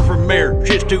it. Run for mayor,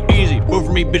 shit's too easy. Vote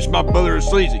for me, bitch, my brother is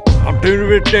sleazy. I'm tuna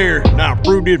fit Terry, now I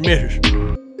prove this message.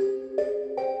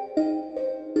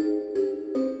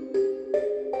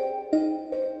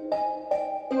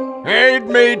 Hey, it's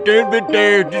me, tuna fit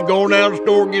Terry. Just going down the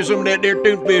store and get some of that there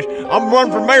tuna fish. I'm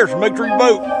running for mayor, so make sure you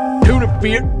vote. Tuna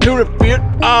fit, tuna fit.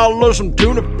 I love some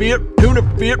tuna fit,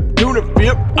 tuna fit, tuna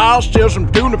fit. I'll sell some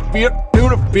tuna fit,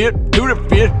 tuna fit, tuna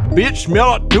fit. Bitch, smell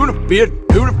like tuna fit,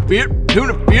 tuna fit,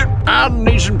 tuna fit. I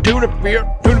need some tuna fit,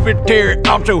 tuna fit Terry.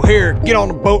 I'm so hairy. Get on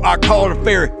the boat, I call it a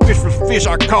ferry. Fish for fish,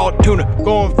 I call it tuna.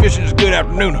 Going fishing is good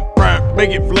afternoon. Fry it,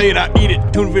 make it, fillet it, I eat it.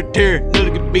 Tuna fit Terry,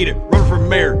 nothing can beat it. Run for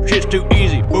mayor, shit's too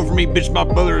easy. Vote for me, bitch, my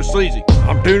brother is sleazy.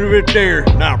 I'm tuna fit Terry,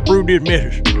 now I prove this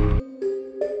message.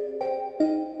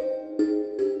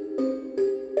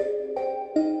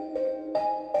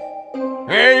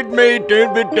 Hey, it's me,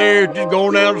 tuna fit Terry. Just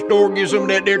going down the store and get some of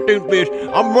that there tuna fish.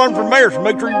 I'm running for mayor, so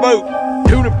make sure you vote.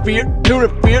 Tuna fit, tuna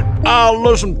fit. I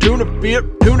love some tuna fit,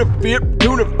 tuna fit,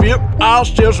 tuna fit. I'll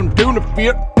sell some tuna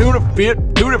fit, tuna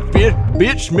fit, tuna fit.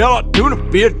 Bitch, smell like tuna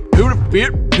fit, tuna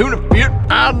fit, tuna fit.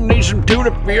 I need some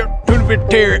tuna fit, tuna fit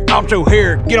Terry. I'm so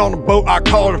hairy. Get on the boat, I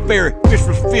call it a ferry. Fish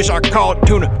for fish, I call it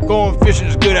tuna. Going fishing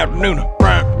is good afternoon.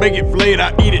 Fry it, make it, fillet it,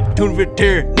 I eat it. Tuna fit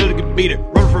Terry, nothing can beat it.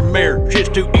 Run for mayor, shit's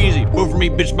too easy. Vote for me,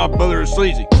 bitch, my brother is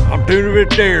sleazy. I'm tuna fit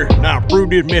Terry, now I prove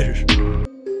this message.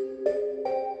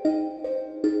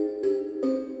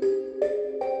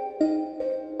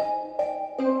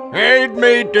 Hey, it's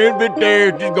me, tuna fit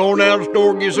Terry. Just going down the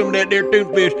store and get some of that there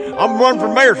tuna fish. I'm running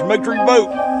for mayor, so make sure you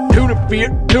vote. Tuna fit,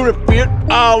 tuna fit.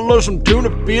 I love some tuna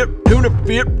fit, tuna tuna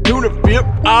fit, tuna fit.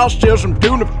 I'll sell some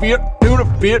tuna fit,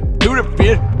 tuna fit, tuna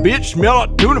fit. Bitch, smell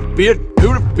like tuna fit,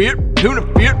 tuna fit, tuna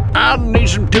fit. I need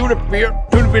some tuna fit,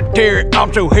 tuna fit Terry.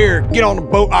 I'm so hairy. Get on the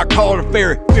boat, I call it a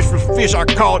ferry. Fish for fish, I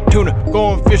call it tuna.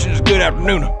 Going fishing is good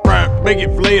afternoon. Fry it, make it,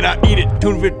 fillet it, I eat it.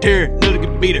 Tuna fit Terry, nothing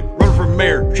can beat it. Run for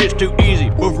mayor, shit's too easy.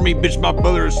 Vote for me, bitch, my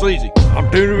brother is sleazy. I'm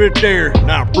tuna fit Terry,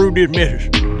 now I prove this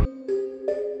message.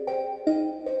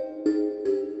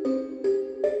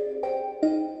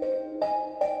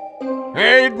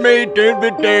 Hey, it's me, tuna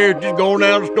fit Terry. Just going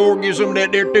down the store, get some of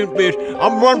that there tuna fish.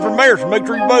 I'm running for mayor, so make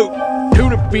sure you vote.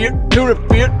 Tuna fit, tuna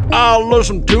fit. I'll love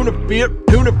some tuna fit,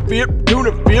 tuna fit,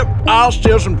 tuna fit. I'll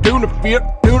sell some tuna fit,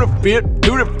 tuna fit,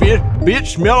 tuna fit. Bitch,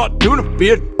 smell like tuna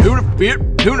fit, tuna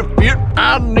fit, tuna fit.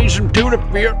 I need some tuna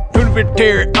fit, tuna fit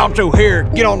Terry. I'm so hairy.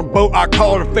 Get on the boat, I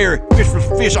call it a ferry. Fish for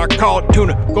fish, I call it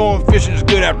tuna. Going fishing is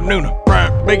good afternoon. Fry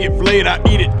it, make it, fillet it, I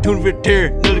eat it. Tuna fit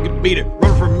Terry, nothing can beat it.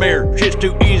 Run for mayor, shit's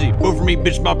too easy. Vote for me,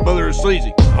 bitch, my brother is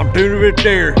sleazy. I'm tuna fit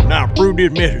Terry, now I prove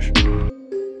this message.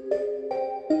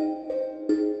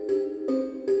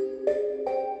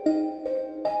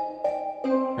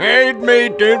 Hey, it's me,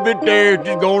 tuna fit Terry.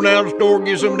 Just going down the store,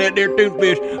 get some of that there tuna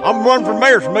fish. I'm running for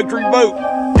mayor, so make sure you vote.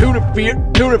 Tuna fit,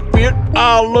 tuna fit.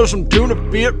 I'll love some tuna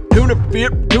fit, tuna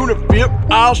fit, tuna fit.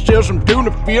 I'll sell some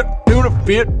tuna fit, tuna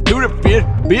fit, tuna fit.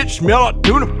 Bitch, smell like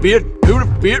tuna fit,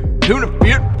 tuna fit, tuna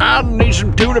fit. I need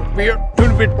some tuna fit,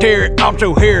 tuna fit Terry. I'm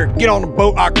so hairy. Get on the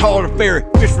boat, I call it a ferry.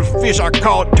 Fish for fish, I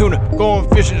call it tuna. Going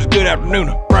fishing is good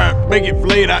afternoon. Fry it, make it,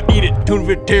 fillet it, I eat it. Tuna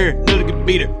fit Terry, nothing can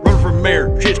beat it. Run for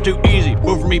mayor, shit's too easy.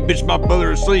 Vote for me, bitch, my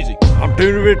brother is sleazy. I'm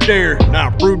tuna fit Terry, now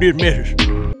I prove this message.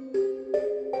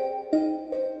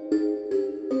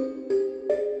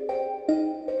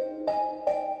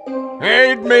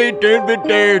 Hey, it's me, tuna fit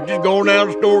Terry. Just going down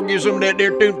the store, get some of that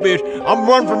there tuna fish. I'm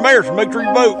running for mayor, so make sure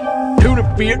you vote.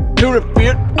 Tuna fit, tuna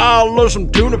fit. I'll love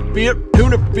some tuna fit,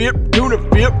 tuna fit, tuna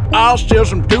fit. I'll sell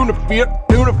some tuna fit,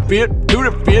 tuna fit,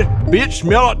 tuna fit. Bitch,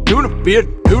 smell like tuna fit,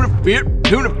 tuna fit,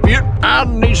 tuna fit. I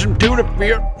need some tuna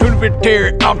fit, tuna fit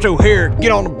Terry. I'm so hairy.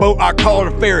 Get on the boat, I call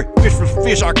it a ferry. Fish for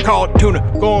fish, I call it tuna.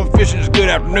 Going fishing is good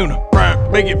afternoon. Fry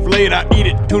it, make it, fillet it, I eat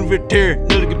it. Tuna fit Terry,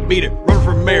 nothing can beat it. Run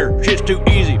for mayor, shit's too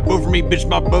easy. Vote for me, bitch,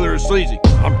 my brother is sleazy.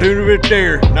 I'm tuna fit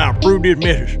Terry, now I prove this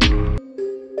message.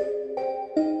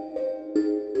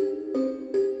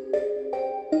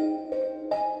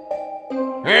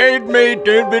 Hey, it's me,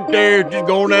 tuna fit Terry. Just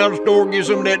going down the store, get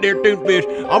some of that there tuna fish.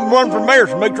 I'm running for mayor,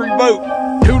 so make sure you vote.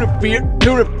 Tuna fit,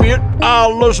 tuna fit.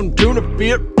 I'll love some tuna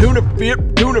fit, tuna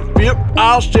fit, tuna fit.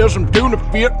 I'll sell some tuna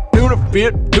fit, tuna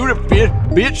fit, tuna fit.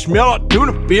 Bitch, smell like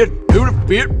tuna fit, tuna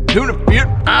fit, tuna fit.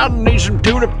 I need some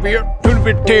tuna fit, tuna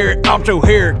fit Terry. I'm so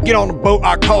hairy. Get on the boat,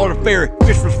 I call it a ferry.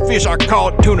 Fish for fish, I call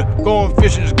it tuna. Going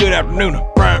fishing is good afternoon.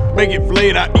 Fry it, make it, fillet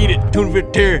it, I eat it. Tuna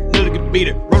fit Terry, nothing can beat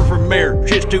it. Run for mayor,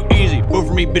 shit's too easy. Vote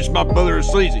for me, bitch, my brother is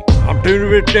sleazy. I'm tuna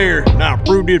fit Terry, now I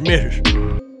prove this message.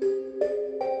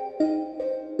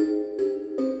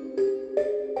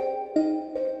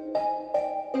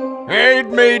 Hey, it's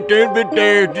me, tuna fit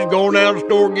Terry. Just going down the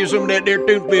store, get some of that there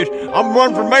tuna fish. I'm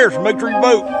running for mayor, so make sure you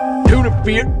vote. Tuna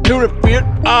fit, tuna fit.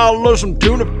 I'll love some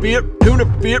tuna fit, tuna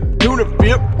fit, tuna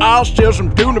fit. I'll sell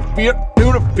some tuna fit,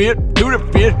 tuna fit, tuna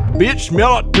fit. Bitch,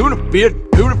 smell like tuna fit,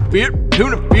 tuna fit,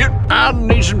 tuna fit. I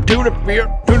need some tuna fit,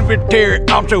 tuna fit Terry.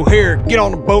 I'm so hairy. Get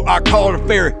on the boat, I call it a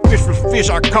ferry. Fish for fish,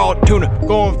 I call it tuna.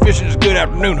 Going fishing is good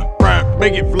afternoon. Fry it,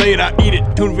 make it, fillet it, I eat it.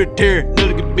 Tuna fit Terry,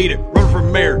 nothing can beat it. Run for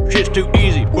mayor, shit's too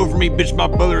easy. Vote for me, bitch, my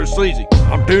brother is sleazy.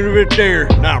 I'm tuna fit Terry,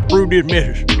 now I prove this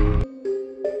message.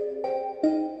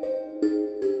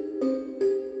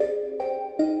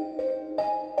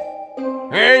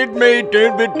 Hey, it's me,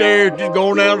 tuna fit Terry. Just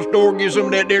going down the store, get some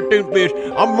of that there tuna fish.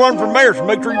 I'm running for mayor, so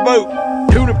make sure you vote.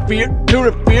 Tuna fit,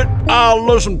 tuna fit. I'll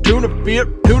love some tuna fit,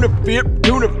 tuna fit,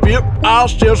 tuna fit. I'll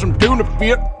sell some tuna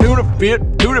fit, tuna fit,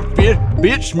 tuna fit.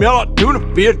 Bitch, smell like tuna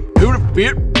fit, tuna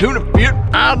fit, tuna fit.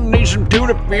 I need some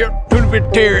tuna fit, tuna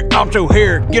fit Terry. I'm so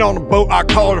hairy. Get on the boat, I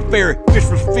call it a ferry. Fish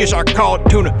for fish, I call it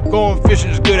tuna. Going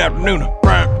fishing is good afternoon.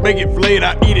 Fry it, make it, fillet it,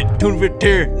 I eat it. Tuna fit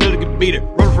Terry, nothing can beat it.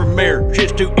 Run for mayor,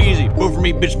 shit's too easy. Vote for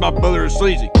me, bitch, my brother is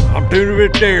sleazy. I'm tuna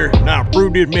fit Terry, now I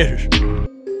prove this message.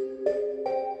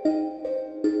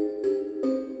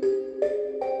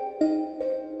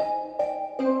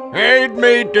 Hey, it's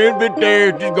me, tuna fit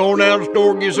Terry. Just going down the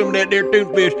store, get some of that there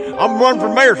tuna fish. I'm running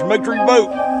for mayor, so make sure you vote.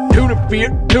 Tuna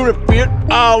fit, tuna fit.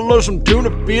 I love some tuna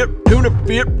fit, tuna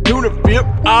fit, tuna fit.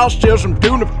 I'll sell some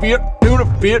tuna fit, tuna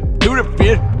fit, tuna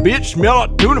fit. Bitch, smell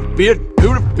like tuna fit,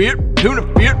 tuna fit, tuna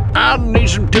fit. I need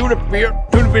some tuna fit,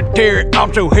 tuna fit Terry.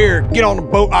 I'm so hairy. Get on the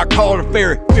boat, I call it a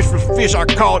ferry. Fish for fish, I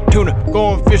call it tuna.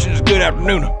 Going fishing is good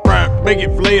afternoon. Fry it, make it,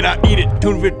 fillet it, I eat it.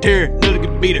 Tuna fit Terry, nothing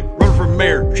can beat it. Run for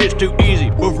mayor, shit's too easy.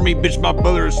 Vote for me, bitch, my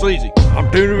brother is sleazy.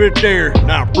 I'm tuna fit Terry,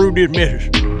 now I prove this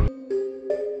message.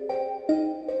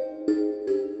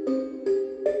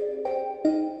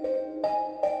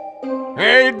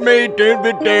 Hey, it's me, tuna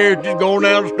fit Terry. Just going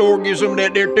down to the store, get some of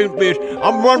that there tuna fish.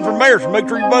 I'm running for mayor, so make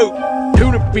sure you vote.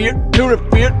 Tuna fit, tuna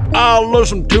fit. I love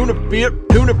some tuna fit,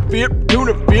 tuna fit,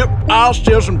 tuna fit. I'll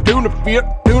sell some tuna fit,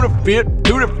 tuna fit,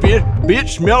 tuna fit. Bitch,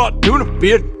 smell like tuna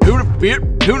fit, tuna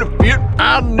fit, tuna fit.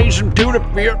 I need some tuna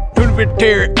fit, tuna fit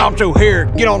Terry. I'm so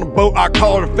hairy. Get on the boat, I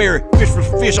call it a ferry. Fish for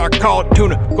fish, I call it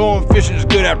tuna. Going fishing is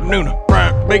good afternoon. Fry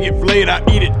it, make it, fillet it, I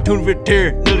eat it. Tuna fit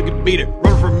Terry, nothing can beat it.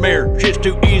 Run for mayor, shit's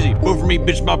too easy. Vote for me,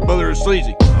 bitch, my brother is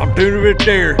sleazy. I'm tuna fit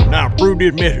Terry, now I prove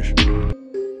this message.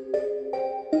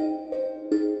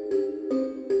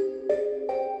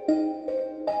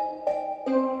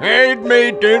 Hey, it's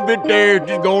me, tuna fit Terry.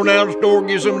 Just going down to the store,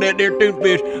 get some of that there tuna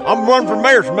fish. I'm running for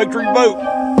mayor, so make sure you vote.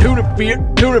 Tuna fit,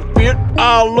 tuna fit.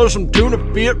 I love some tuna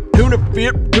fit, tuna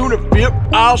fit, tuna fit.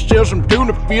 I'll sell some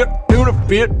tuna fit, tuna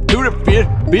fit, tuna fit.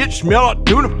 Bitch, smell like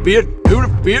tuna fit,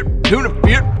 tuna fit, tuna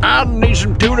fit. I need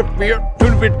some tuna fit,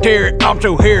 tuna fit Terry. I'm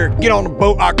so hairy. Get on the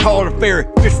boat, I call it a ferry.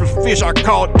 Fish for fish, I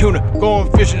call it tuna.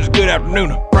 Going fishing is good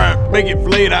afternoon. Fry it, make it,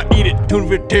 fillet it, I eat it. Tuna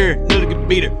fit Terry, nothing can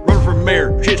beat it. Run for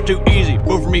mayor, shit's too easy.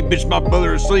 Vote for me, bitch, my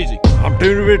brother is sleazy. I'm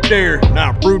tuna fit Terry,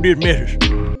 now I prove this message.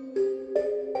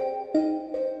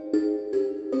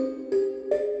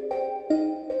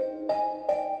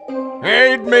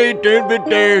 Hey, it's me, tuna fit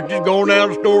Terry. Just going down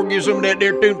to the store, get some of that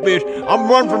there tuna fish. I'm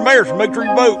running for mayor, so make sure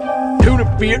you vote. Tuna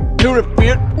fit, tuna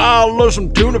fit. I love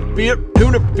some tuna fit,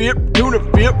 tuna fit, tuna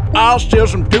fit. I'll sell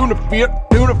some tuna fit,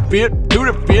 tuna fit,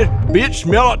 tuna fit. Bitch,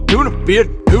 smell like tuna fit,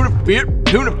 tuna fit,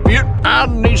 tuna fit. I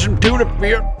need some tuna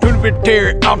fit, tuna fit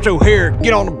Terry. I'm so hairy.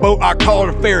 Get on the boat, I call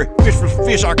it a ferry. Fish for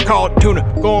fish, I call it tuna.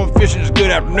 Going fishing is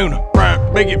good afternoon. Fry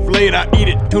it, make it, fillet it, I eat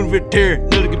it. Tuna fit Terry,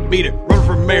 nothing can beat it. Run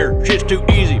for mayor, shit's too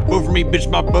easy. Vote for me, bitch,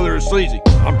 my brother is sleazy.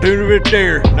 I'm tuna fit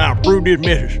Terry, now I prove this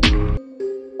message.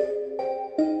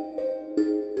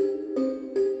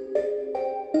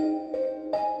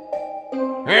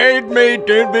 Hey, it's me,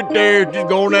 tuna fit Terry. Just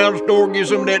going down to the store, get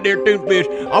some of that there tuna fish.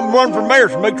 I'm running for mayor,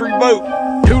 so make sure you vote.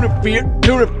 Tuna fit,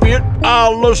 tuna fit. I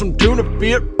love some tuna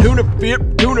fit, tuna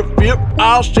fit, tuna fit.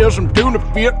 I'll sell some tuna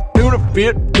fit, tuna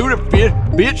fit, tuna fit.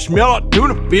 Bitch, smell like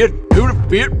tuna fit, tuna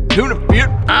fit, tuna fit.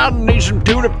 I need some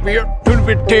tuna fit, tuna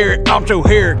fit Terry. I'm so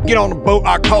hairy. Get on the boat,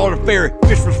 I call it a ferry.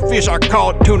 Fish for fish, I call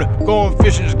it tuna. Going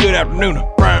fishing is good afternoon.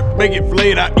 Fry it, make it,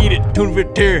 fillet it, I eat it. Tuna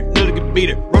fit Terry, nothing can beat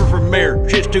it. Run for mayor,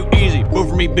 shit's too easy. Vote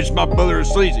for me, bitch, my brother is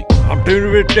sleazy. I'm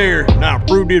tuna fit Terry, now I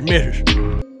prove this message.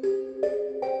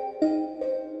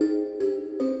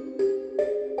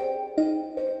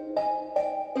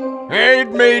 Hey,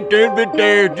 it's me, tuna fit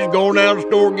Terry. Just going down to the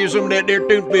store, get some of that there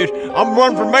tuna fish. I'm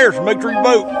running for mayor, so make sure you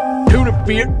vote. Tuna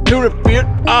fit, tuna fit.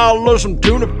 I love some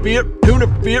tuna fit, tuna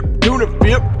fit, tuna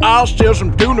fit. I'll sell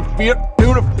some tuna fit,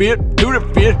 tuna fit, tuna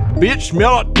fit. Bitch,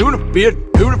 smell like tuna fit,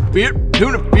 tuna fit,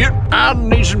 tuna fit. I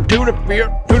need some tuna fit,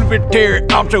 tuna fit Terry.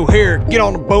 I'm so hairy. Get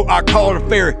on the boat, I call it a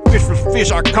ferry. Fish for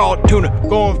fish, I call it tuna.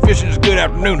 Going fishing is good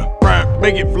afternoon. Fry it,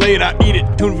 make it, fillet it, I eat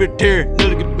it. Tuna fit Terry,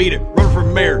 nothing can beat it. Run for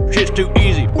mayor, shit's too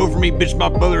easy. Vote for me, bitch, my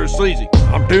brother is sleazy.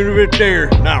 I'm tuna fit Terry,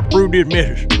 now I prove this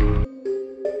message.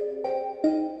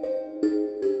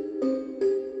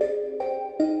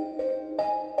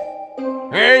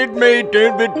 Hey, it's me,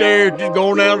 tuna fit Terry. Just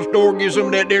going down to the store, get some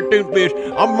of that there tuna fish.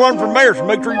 I'm running for mayor, so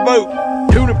make sure you vote.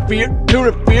 Tuna fit,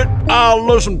 tuna fit. I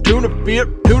love some tuna fit,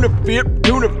 tuna fit,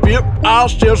 tuna fit. I'll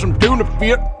sell some tuna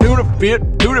fit, tuna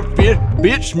fit, tuna fit.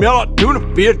 Bitch, smell like tuna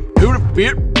fit, tuna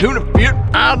fit, tuna fit.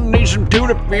 I need some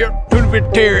tuna fit, tuna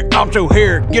fit Terry. I'm so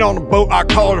hairy. Get on the boat, I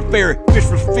call it a ferry. Fish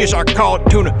for fish, I call it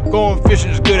tuna. Going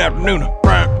fishing is good afternoon.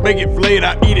 Fry it, make it, fillet it,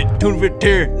 I eat it. Tuna fit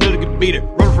Terry, nothing can beat it.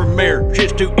 Run for mayor,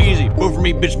 shit's too easy. Vote for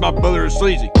me, bitch, my brother is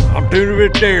sleazy. I'm tuna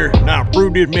fit Terry, now I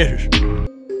prove this message.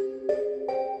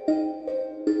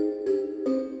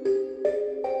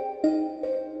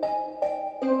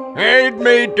 Hey, it's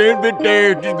me, tuna fit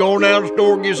Terry. Just going down to the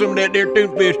store, get some of that there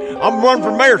tuna fish. I'm running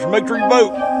for mayor, so make sure you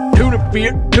vote. Tuna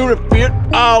fit, tuna fit.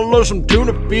 I love some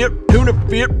tuna fit, tuna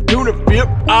fit, tuna fit.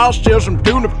 I'll sell some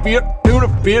tuna fit, tuna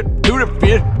fit, tuna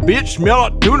fit. Bitch, smell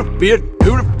like tuna fit,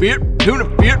 tuna fit, tuna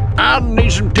fit. I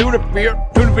need some tuna fit.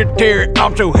 Tuna fit terry,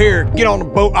 I'm so hairy. Get on the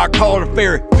boat, I call it a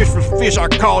ferry. Fish for fish, I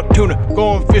call it tuna.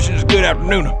 Going fishing is good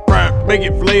afternoon. Fry it, bake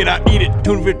it, fillet it, I eat it.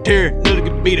 Tuna fit terry, nothing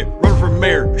can beat it. Run for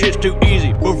mayor, shit's too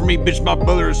easy. Vote for me, bitch, my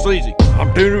brother is sleazy.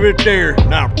 I'm tuna fit terry,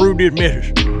 now prove this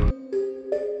message.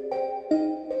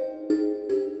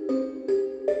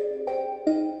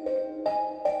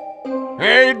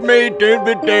 Hey, it's me, tuna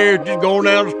fit terry. Just going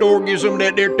down to the store, get some of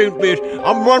that there tuna fish.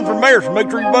 I'm running for mayor, so make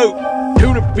sure you vote.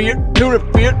 Tuna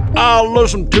fit, I love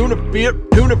some tuna fit,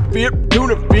 tuna fit,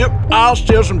 tuna fit. I'll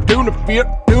sell some tuna fit,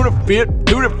 tuna fit,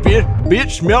 tuna fit.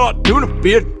 Bitch, smell like tuna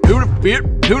fit, tuna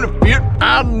fit, tuna fit.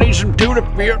 I need some tuna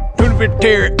fit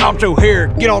terry, I'm so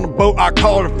hairy. Get on the boat, I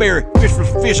call it a ferry. Fish for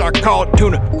fish, I call it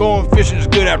tuna. Going fishing is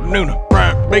good afternoon.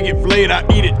 Fry it, bake it, fillet it, I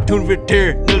eat it. Tuna fit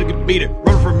terry, nothing can beat it.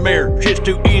 Run for mayor, shit's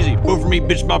too easy. Vote for me,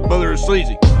 bitch, my brother is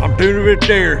sleazy. I'm tuna fit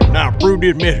terry, now prove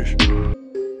this message.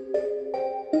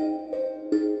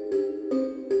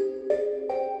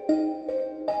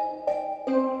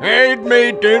 Hey, it's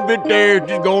me, tuna fit terry.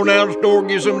 Just going down to the store,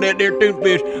 get some of that there tuna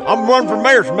fish. I'm running for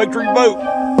mayor, so make sure you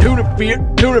vote. Tuna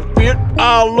fit,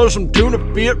 I love some tuna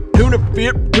fit, tuna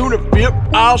fit, tuna fit.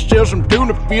 I'll sell some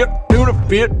tuna fit, tuna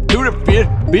fit, tuna fit.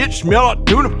 Bitch, smell like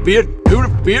tuna fit,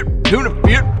 tuna fit, tuna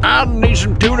fit. I need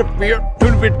some tuna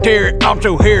fit terry, I'm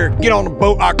so hairy. Get on the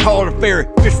boat, I call it a ferry.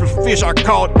 Fish for fish, I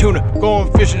call it tuna.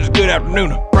 Going fishing is good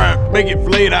afternoon. Fry it, bake it,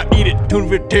 fillet it, I eat it. Tuna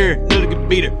fit terry, nothing can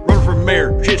beat it. Run for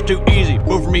mayor, shit's too easy.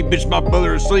 Vote for me, bitch, my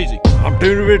brother is sleazy. I'm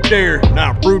tuna fit terry,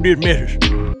 now prove this message.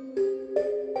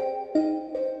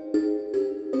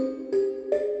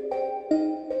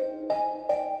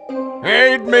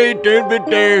 Hey, it's me, tuna fit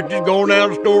terry. Just going down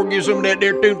to the store, get some of that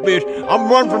there tuna fish.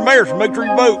 I'm running for mayor, so make sure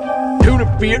you vote.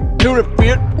 Tuna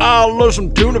fit, I love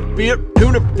some tuna fit,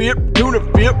 tuna fit, tuna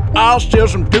fit. I'll sell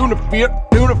some tuna fit,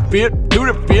 tuna fit,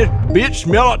 tuna fit. Bitch,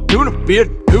 smell like tuna fit,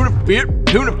 tuna fit,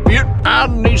 tuna fit. I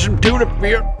need some tuna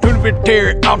fit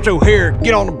terry, I'm so hairy.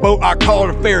 Get on the boat, I call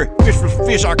it a ferry. Fish for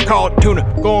fish, I call it tuna.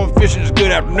 Going fishing is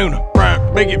good afternoon. Fry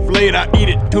it, bake it, fillet it, I eat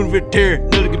it. Tuna fit terry,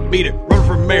 nothing can beat it. Run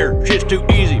for mayor, shit's too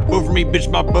easy. Vote for me, bitch,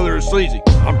 my brother is sleazy.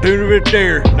 I'm tuna fit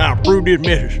terry, now prove this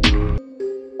message.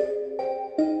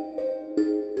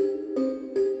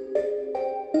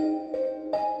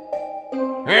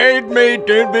 Hey, it's me,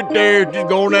 tuna fit terry. Just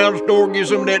going down to the store, get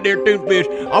some of that there tuna fish.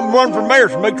 I'm running for mayor,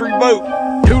 so make sure you vote.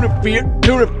 Tuna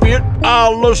fit, I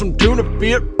love some tuna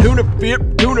fit, tuna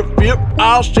fit, tuna fit.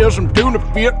 I'll sell some tuna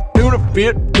fit, tuna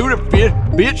fit, tuna fit.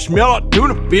 Bitch, smell like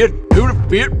tuna fit, tuna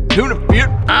fit, tuna fit.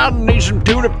 I need some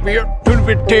tuna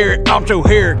fit terry, I'm so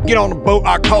hairy. Get on the boat,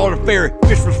 I call it a ferry.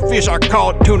 Fish for fish, I call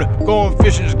it tuna. Going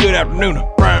fishing is good afternoon.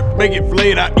 Fry it, bake it,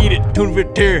 fillet it, I eat it. Tuna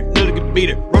fit terry, nothing can beat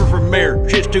it. Run for mayor,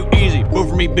 shit's too easy. Vote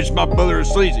for me, bitch, my brother is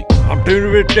sleazy. I'm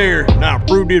tuna fit terry, now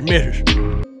prove this message.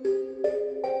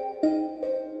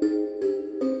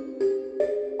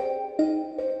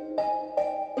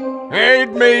 Hey,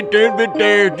 it's me, tuna fit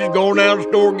terry. Just going down to the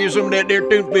store, get some of that there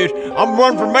tuna fish. I'm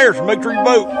running for mayor, so make sure you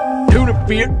vote. Tuna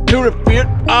fit,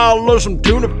 I love some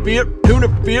tuna fit, tuna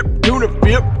fit, tuna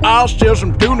fit. I'll sell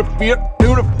some tuna fit,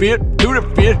 tuna fit, tuna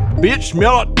fit. Bitch,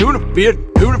 smell like tuna fit,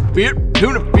 tuna fit,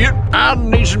 tuna fit. I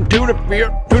need some tuna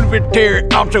fit terry,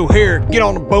 I'm so hairy. Get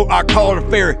on the boat, I call it a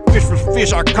ferry. Fish for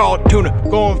fish, I call it tuna.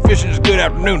 Going fishing is good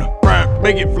afternoon. Fry it,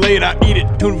 bake it, fillet it, I eat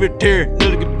it. Tuna fit terry,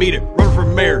 nothing can beat it. Run for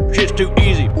mayor, shit's too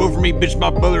easy. Vote for me, bitch, my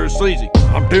brother is sleazy.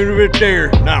 I'm tuna fit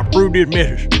terry, now prove this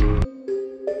message.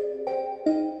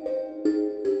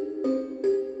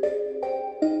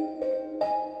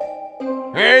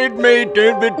 Hey, it's me,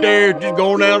 tuna fit terry. Just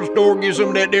going down to the store, get some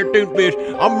of that there tuna fish.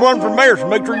 I'm running for mayor, so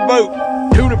make sure you vote.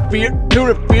 Tuna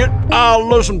fit, I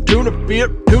love some tuna fit,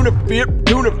 tuna fit,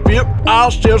 tuna fit. I'll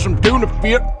sell some tuna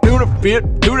fit, tuna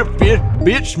fit, tuna fit.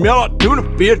 Bitch, smell like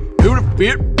tuna fit, tuna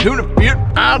fit, tuna fit.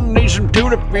 I need some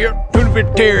tuna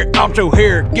fit terry, I'm so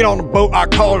hairy. Get on the boat, I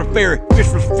call it a ferry. Fish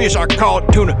for fish, I call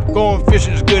it tuna. Going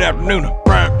fishing is good afternoon.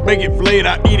 Fry it, bake it, fillet it,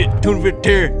 I eat it. Tuna fit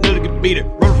terry, nothing can beat it.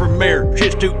 Run for mayor,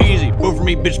 shit's too easy. Vote for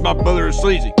me, bitch, my brother is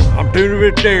sleazy. I'm tuna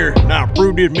fit terry, now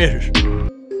prove this message.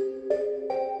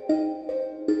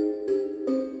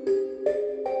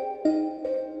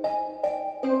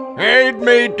 Hey, it's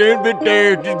me, tuna fit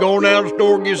terry. Just going down to the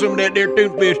store, get some of that there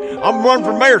tuna fish. I'm running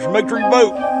for mayor, so make sure you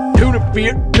vote. Tuna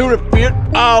fit,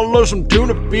 I love some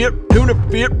tuna fit, tuna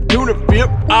fit, tuna fit.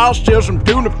 I'll sell some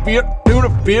tuna fit, tuna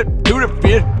fit, tuna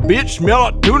fit. Bitch, smell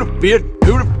like tuna fit,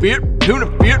 tuna fit,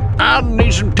 tuna fit. I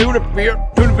need some tuna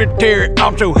fit terry,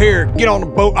 I'm so hairy. Get on the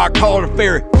boat, I call it a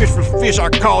ferry. Fish for fish, I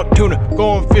call it tuna.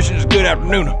 Going fishing is good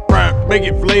afternoon. Fry it, bake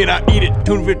it, fillet it, I eat it.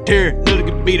 Tuna fit terry, nothing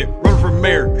can beat it. Run for from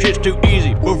there. Shit's too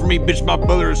easy. Vote for me, bitch, my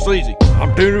brother is sleazy.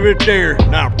 I'm tuna vegetarian,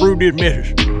 now I approve this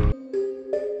message.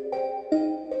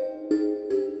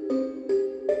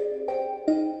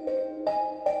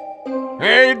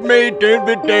 Hey, it's me, tuna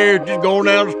vegetarian. Just going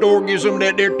down to the store and get some of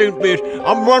that there tuna fish.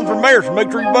 I'm running for mayor, so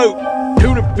make sure you vote.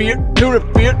 Tuna fit,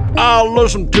 I love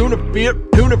some tuna fit,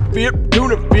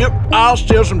 I'll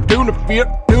sell some tuna fit,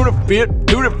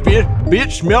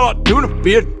 bitch, smell like tuna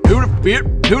fit,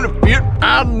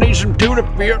 I need some tuna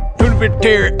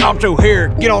vegetarian, I'm so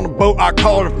hairy, get on the boat, I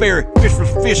call it a ferry, fish for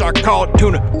fish, I call it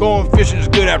tuna, going fishing is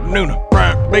good afternoon,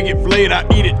 fry it, make it filleted, I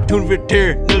eat it, tuna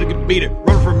vegetarian, nothing can beat it,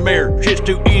 run for mayor, shit's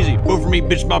too easy, vote for me,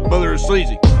 bitch, my brother is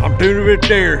sleazy, I'm tuna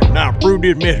vegetarian, now I approve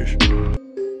this message.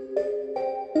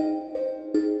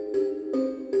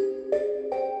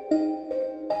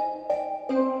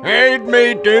 Hey, it's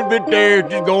me, tuna vegetarian.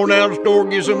 Just going down the store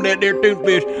and get some of that there tuna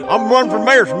fish. I'm running for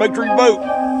mayor, so make sure you vote.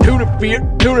 Tuna fit,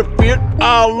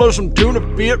 I love some tuna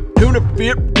fit,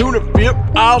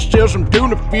 I'll sell some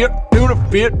tuna fit,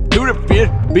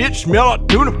 bitch, smell like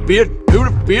tuna fit,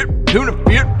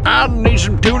 I need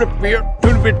some tuna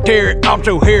vegetarian, I'm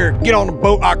so hairy, get on the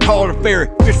boat, I call it a ferry,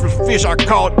 fish for fish, I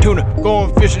call it tuna,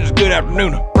 going fishing is good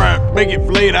afternoon, fry it, make it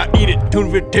filleted, I eat it, tuna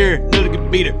vegetarian, nothing can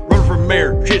beat it, run for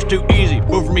mayor, shit's too easy,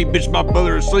 vote for me, bitch, my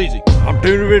brother is sleazy, I'm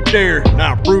tuna vegetarian,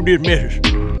 now I approve this message.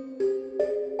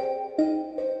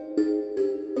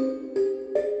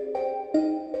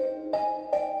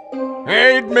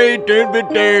 Hey, it's me, tuna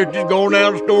vegetarian. Just going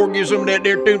down the store and get some of that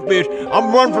there tuna fish.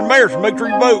 I'm running for mayor, so make sure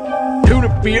you vote.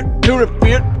 Tuna fit,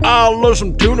 I love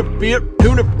some tuna fit,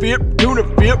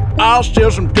 I'll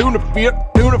sell some tuna fit,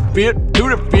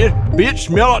 bitch,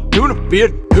 smell like tuna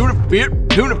fit,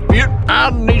 I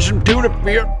need some tuna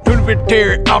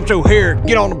vegetarian, I'm so hairy,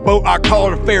 get on the boat, I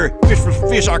call it a ferry, fish for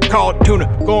fish, I call it tuna,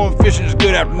 going fishing is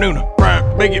good afternoon, fry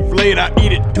it, make it filleted, I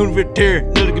eat it, tuna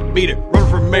vegetarian, nothing can beat it, run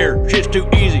for mayor, shit's too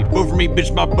easy, vote for me,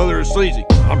 bitch, my brother is sleazy,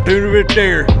 I'm tuna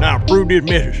vegetarian, now I approve this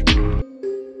message.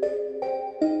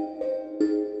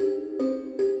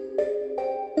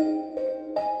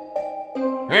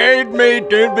 Hey, it's me,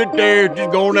 tuna vegetarian.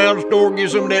 Just going down the store and get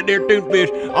some of that there tuna fish.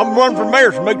 I'm running for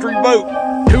mayor, so make sure you vote.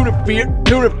 Tuna fit,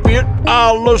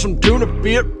 I love some tuna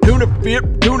fit,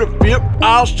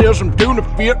 I'll sell some tuna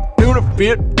fit,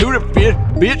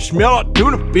 bitch, smell like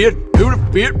tuna fit,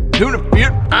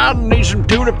 I need some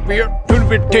tuna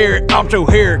vegetarian, I'm so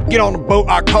hairy, get on the boat,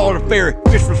 I call it a ferry,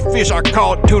 fish for fish, I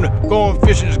call it tuna, going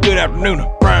fishing is good afternoon,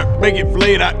 fry it, make it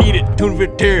filleted, I eat it, tuna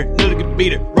vegetarian, nothing can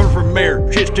beat it, run for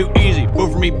mayor, shit's too easy,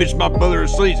 vote for me, bitch, my brother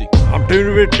is sleazy, I'm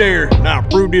tuna vegetarian, now I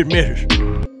approve this message.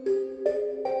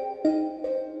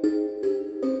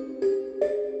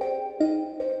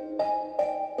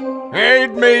 Hey,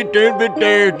 it's me, tuna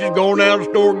vegetarian. Just going down the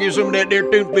store and get some of that there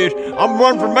tuna fish. I'm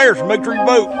running for mayor, so make sure you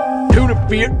vote. Tuna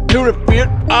fit,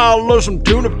 I love some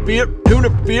tuna fit,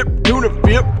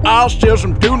 I'll sell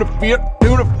some tuna fit,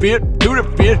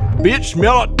 bitch,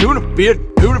 smell like tuna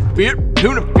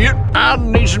fit, I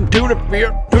need some tuna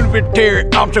vegetarian,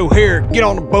 I'm so hairy, get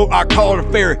on the boat, I call it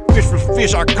a ferry, fish for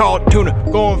fish, I call it tuna,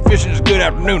 going fishing is good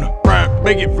afternoon, fry it,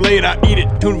 make it filleted, I eat it,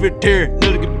 tuna vegetarian,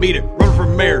 nothing can beat it, run for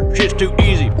mayor, shit's too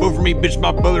easy, vote for me, bitch,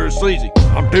 my brother is sleazy,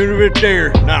 I'm tuna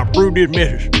vegetarian, now I approve this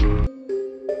message.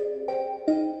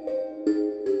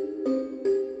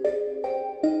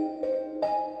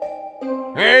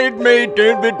 Hey, it's me,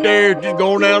 tuna vegetarian. Just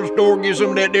going down the store and get some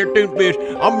of that there tuna fish.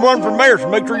 I'm running for mayor, so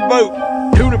make sure you vote.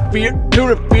 Tuna fit,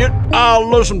 I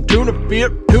love some tuna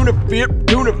fit,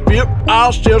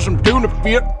 I'll sell some tuna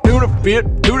fit,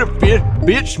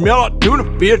 bitch, smell like tuna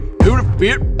fit,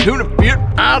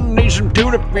 I need some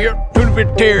tuna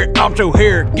vegetarian, I'm so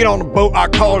hairy, get on the boat, I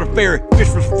call it a ferry, fish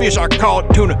for fish, I call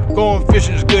it tuna, going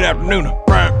fishing is good afternoon,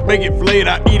 fry it, make it filleted,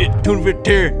 I eat it, tuna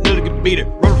vegetarian, nothing can beat it,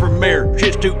 run for mayor,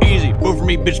 shit's too easy, vote for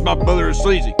me, bitch, my brother is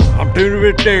sleazy, I'm tuna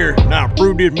vegetarian, now I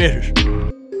approve this message.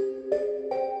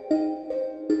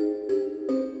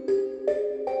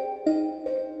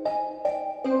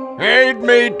 Hey, it's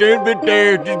me, tuna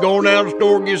vegetarian. Just going down the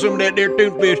store and get some of that there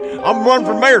tuna fish. I'm running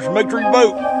for mayor, so make sure you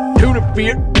vote. Tuna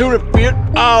fit,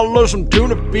 I love some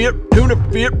tuna fit,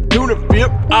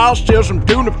 I'll sell some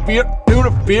tuna fit,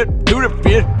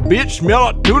 bitch, smell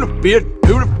like tuna fit,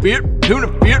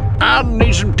 I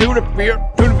need some tuna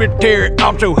vegetarian,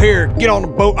 I'm so hairy, get on the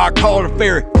boat, I call it a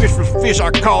ferry, fish for fish, I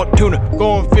call it tuna,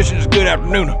 going fishing is good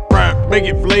afternoon, fry it, make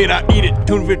it filleted, I eat it,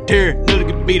 tuna vegetarian, nothing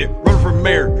can beat it, run for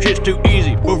mayor, shit's too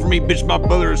easy, vote for me, bitch, my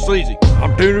brother is sleazy,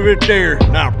 I'm tuna vegetarian,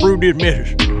 now I approve this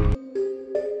message.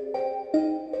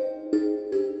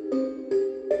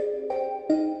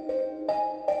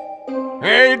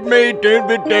 Hey, Hey, me, tuna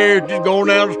fit there. Just going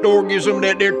down to the store and get some of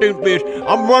that there tuna fish.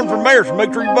 I'm running for mayor, so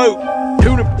make sure you vote.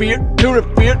 Tuna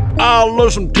fit, I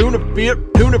love some tuna fit,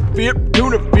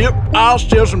 I'll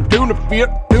sell some tuna fit,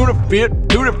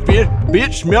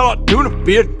 bitch, smell like tuna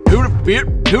fit,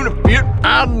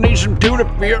 I need some tuna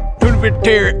fit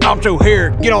Terry, I'm so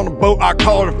hairy, get on the boat, I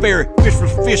call it a ferry, fish for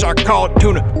fish, I call it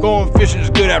tuna, going fishing is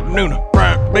good afternoon,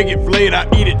 fry it, make it, fillet it, I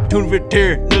eat it, tuna fit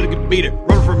Terry, nothing can beat it,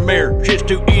 run for mayor, shit's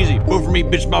too easy, vote for me,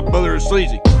 bitch, my brother is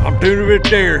sleazy, I'm tuna fit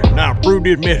Terry, now I prove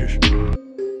this message.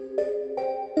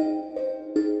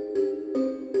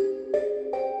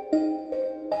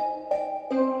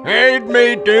 Hey, it's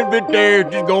me, tuna fit there.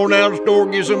 Just going down to the store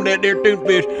and get some of that there tuna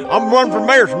fish. I'm running for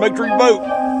mayor, so make sure you vote.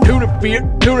 Tuna fit,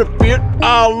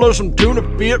 I love some tuna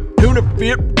fit,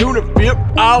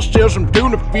 I'll sell some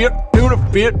tuna fit,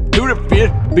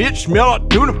 bitch, smell like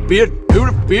tuna fit,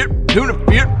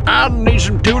 I need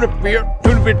some tuna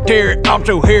fit Terry, I'm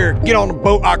so hairy, get on the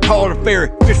boat, I call it a ferry,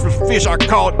 fish for fish, I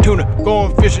call it tuna,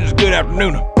 going fishing is good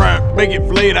afternoon, fry it, make it,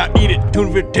 fillet it, I eat it,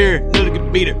 tuna fit Terry, nothing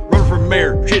can beat it, run for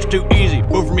mayor, shit's too easy,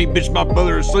 vote for me, bitch, my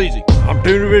brother is sleazy, I'm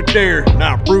tuna fit there,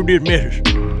 now I prove this message.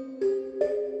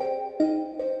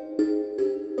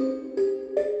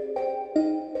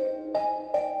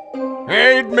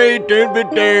 Hey, it's me, tuna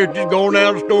fit there. Just going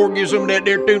down to the store and get some of that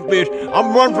there tuna fish.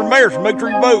 I'm running for mayor, so make sure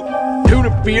you vote.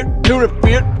 Tuna fit,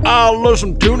 I love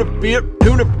some tuna fit,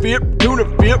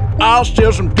 I'll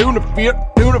sell some tuna fit,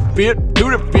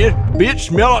 bitch,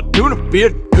 smell like tuna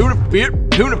fit,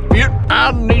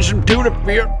 I need some tuna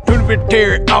fit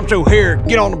Terry, I'm so hairy,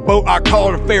 get on the boat, I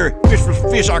call it a ferry, fish for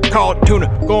fish, I call it tuna,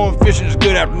 going fishing is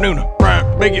good afternoon, fry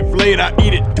it, make it, fillet it, I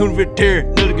eat it, tuna fit Terry,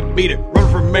 nothing can beat it, run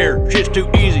for mayor, shit's too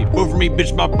easy, vote for me,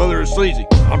 bitch, my brother is sleazy,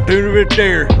 I'm tuna fit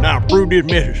there, now I prove this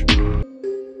message.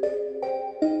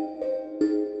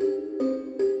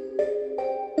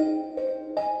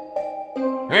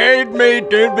 Hey, it's me,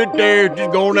 tuna fit there.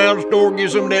 Just going down to the store and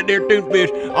get some of that there tuna fish.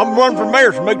 I'm running for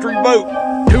mayor, so make sure you vote.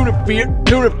 Tuna fit,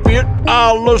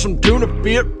 I love some tuna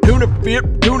fit,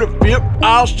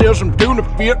 I'll sell some tuna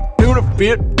fit,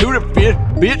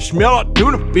 bitch, smell like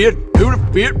tuna fit,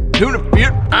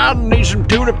 I need some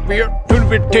tuna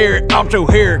fit Terry, I'm so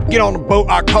hairy, get on the boat,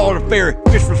 I call it a ferry,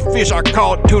 fish for fish, I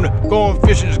call it tuna, going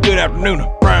fishing is good afternoon,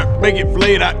 fry it, make it,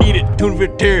 fillet it, I eat it, tuna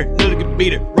fit Terry, nothing can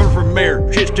beat it, run for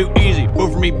mayor, shit's too easy,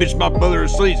 vote for me, bitch, my brother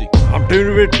is sleazy, I'm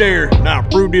tuna fit there, now I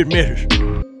prove this message.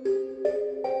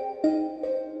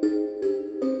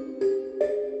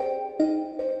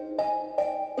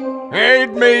 Hey,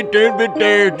 it's me, tuna fit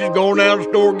there. Just going down to the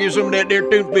store and get some of that there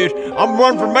tuna fish. I'm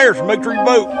running for mayor, so make sure you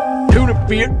vote. Tuna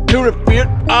fit,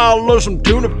 I love some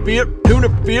tuna fit,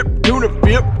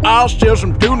 I'll sell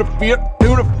some tuna fit,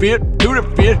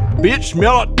 bitch,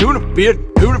 smell like tuna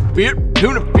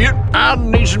fit, I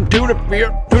need some tuna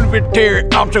fit Terry,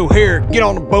 I'm so hairy, get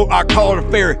on the boat, I call it a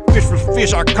ferry, fish for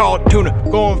fish, I call it tuna,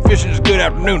 going fishing is good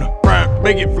afternoon, fry it,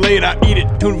 make it, fillet it, I eat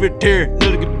it, tuna fit Terry,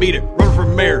 nothing can beat it, run for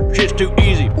mayor, shit's too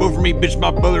easy, vote for me, bitch,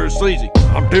 my brother is sleazy,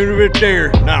 I'm tuna fit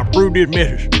there, now I prove this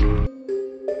message.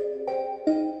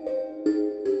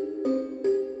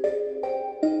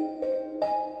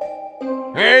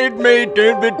 Hey, it's me,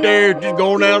 tuna fit there. Just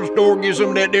going down to the store and get some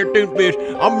of that there tuna fish.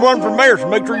 I'm running for mayor, so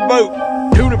make sure you vote.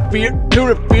 Tuna fit,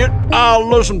 I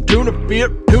love some tuna fit,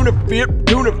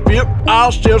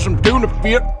 I'll sell some tuna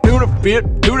fit,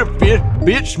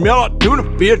 bitch, smell like tuna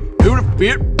fit,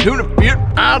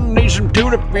 I need some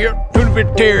tuna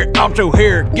fit Terry, I'm so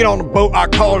hairy, get on the boat, I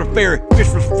call it a ferry, fish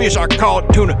for fish, I call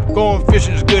it tuna, going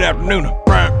fishing is good afternoon,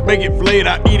 fry it, make it, fillet it,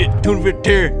 I eat it, tuna fit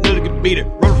Terry, nothing can beat it,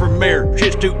 run for mayor,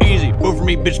 shit's too easy, vote for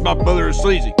me, bitch, my brother is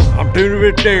sleazy, I'm tuna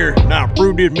fit there, now I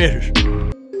prove this message.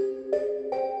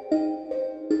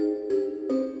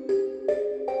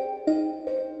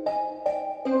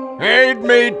 Hey, it's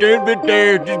me, tuna fit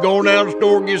there. Just going down to the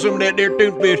store and get some of that there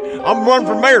tuna fish. I'm running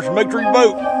for mayor, so make sure you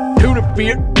vote. Tuna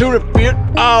fit,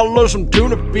 I love some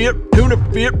tuna fit,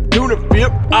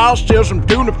 I'll sell some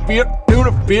tuna fit,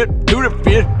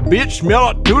 bitch, smell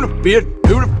like tuna fit,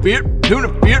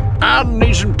 I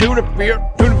need some tuna fit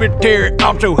Terry,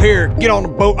 I'm so hairy, get on the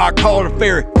boat, I call it a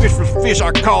ferry, fish for fish,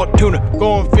 I call it tuna,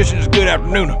 going fishing is good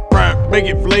afternoon, fry it, make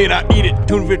it, fillet it, I eat it,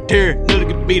 tuna fit Terry, nothing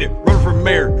can beat it, run for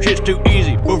mayor, shit's too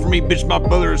easy, vote for me, bitch, my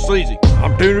brother is sleazy,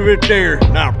 I'm tuna fit there,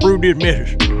 now I prove this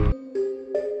message.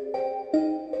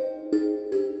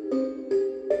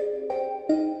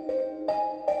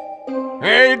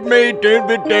 Hey, it's me, tuna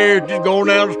fit there. Just going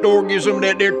down to the store and get some of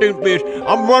that there tuna fish.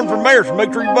 I'm running for mayor, so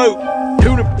make sure you vote.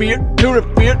 Tuna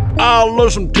fit, I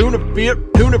love some tuna fit,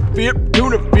 tuna fit,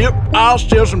 tuna fit. I'll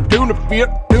sell some tuna fit,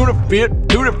 tuna fit,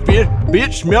 tuna fit.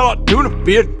 Bitch, smell like tuna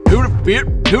fit, tuna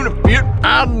fit, tuna fit.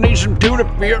 I need some tuna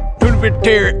fit, tuna fit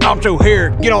Terry. I'm so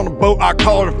hairy. Get on the boat, I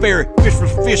call it a ferry. Fish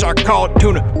was fish, I call it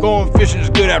tuna. Going fishing is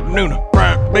good afternoon.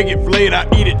 Fry it, make it, fillet it, I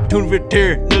eat it. Tuna fit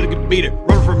Terry, nothing can beat it.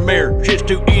 Run for mayor, shit's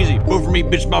too easy. Vote for me,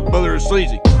 bitch, my brother is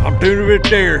sleazy. I'm tuna fit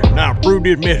Terry, now prove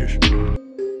this message.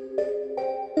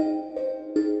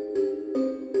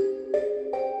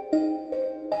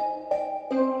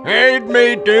 Hey, it's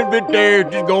me, tuna fit Terry.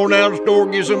 Just going down the store,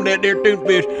 get some of that there tuna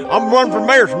fish. I'm running for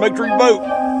mayor, so make sure you vote.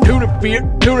 Tuna fit,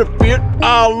 tuna fit.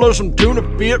 I love some tuna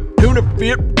fit, tuna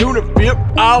fit, tuna fit.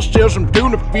 I'll sell some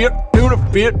tuna fit, tuna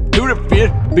fit, tuna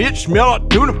fit. Bitch, smell like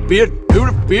tuna fit,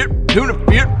 tuna fit, tuna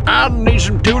fit. I need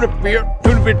some tuna fit,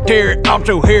 tuna fit Terry. I'm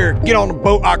so hairy. Get on the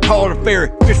boat, I call it a ferry.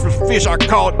 Fish was fish, I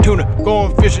call it tuna.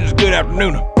 Going fishing is good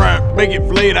afternoon. Fry it, make it,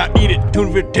 fillet it, I eat it.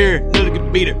 Tuna fit Terry, nothing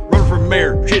can beat it. Run for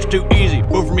mayor, shit's too easy.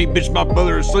 Vote for me, bitch, my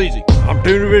brother is sleazy. I'm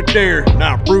tuna fit Terry,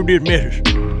 now prove this message.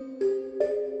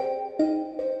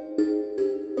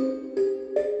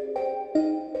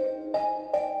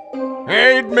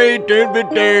 Hey, it's me, tuna fit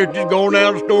Terry. Just going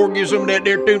down the store, get some of that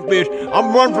there tuna fish.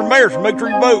 I'm running for mayor, so make sure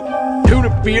you vote.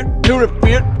 Tuna fit, tuna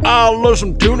fit. I love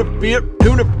some tuna fit,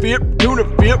 tuna fit, tuna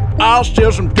fit. I'll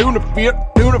sell some tuna fit,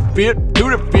 tuna fit,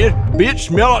 tuna fit. Bitch,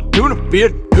 smell like tuna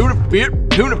fit, tuna fit,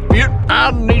 tuna fit.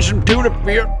 I need some tuna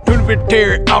fit, tuna fit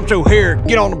Terry. I'm so hairy.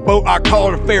 Get on the boat, I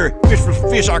call it a ferry. Fish was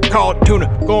fish, I call it tuna.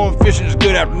 Going fishing is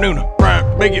good afternoon. Fry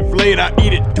it, make it, fillet it, I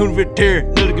eat it. Tuna fit Terry,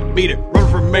 nothing can beat it. Run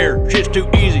for mayor, shit's too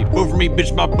easy. Vote for me,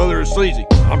 bitch, my brother is sleazy.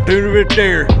 I'm tuna fit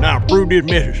Terry, now prove this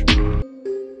message.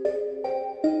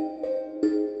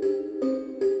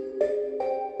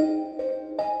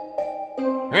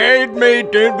 Hey, it's me,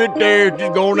 tuna fit Terry.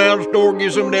 Just going down the store,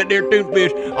 get some of that there tuna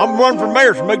fish. I'm running for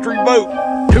mayor, so make sure you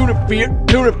vote. Tuna fit,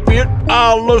 tuna fit.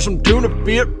 I love some tuna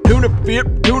fit, tuna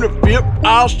fit, tuna fit.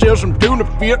 I'll sell some tuna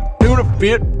fit, tuna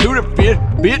fit, tuna fit.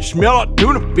 Bitch, smell like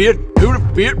tuna fit, tuna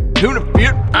fit, tuna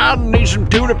fit. I need some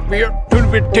tuna fit,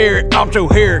 tuna fit Terry. I'm so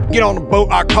hairy. Get on the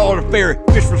boat, I call it a ferry.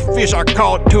 Fish was fish, I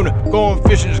call it tuna. Going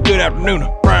fishing is good afternoon.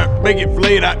 Fry it, make it,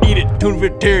 fillet it, I eat it. Tuna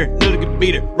fit Terry, nothing can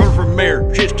beat it. Run for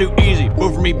mayor, shit's too easy.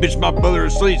 Vote for me, bitch, my brother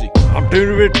is sleazy. I'm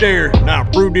tuna fit Terry, now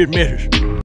prove this message.